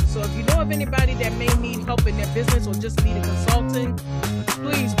resources. So if you know of anybody that may need help in their business or just need a consultant,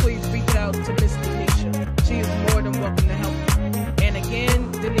 please reach out to Miss Danisha. She is more than welcome to help you. And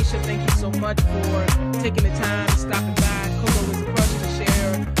again, Danisha, thank you so much for taking the time, stopping by CoRo is a Crush to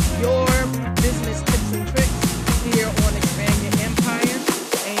share your business tips and tricks here on Expand Your Empire.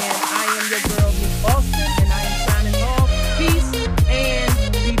 And I am your girl, Nick Austin, and I am signing off. Peace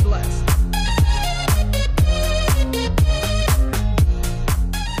and be blessed.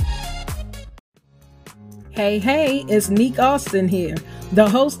 Hey, it's Nick Austin here, the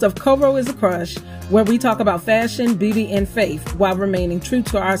host of CoRo is a Crush, where we talk about fashion, beauty, and faith while remaining true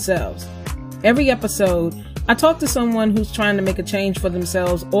to ourselves. Every episode, I talk to someone who's trying to make a change for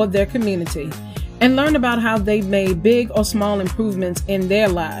themselves or their community and learn about how they've made big or small improvements in their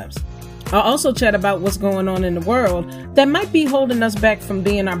lives. I'll also chat about what's going on in the world that might be holding us back from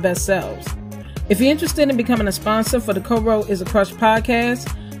being our best selves. If you're interested in becoming a sponsor for the CoRo is a Crush podcast,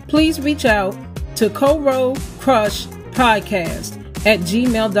 please reach out to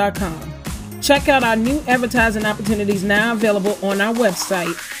corocrushpodcast@gmail.com. Check out our new advertising opportunities now available on our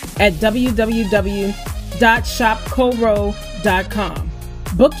website at www.shopcoro.com.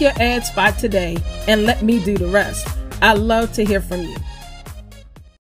 Book your ad spot today and let me do the rest. I love to hear from you.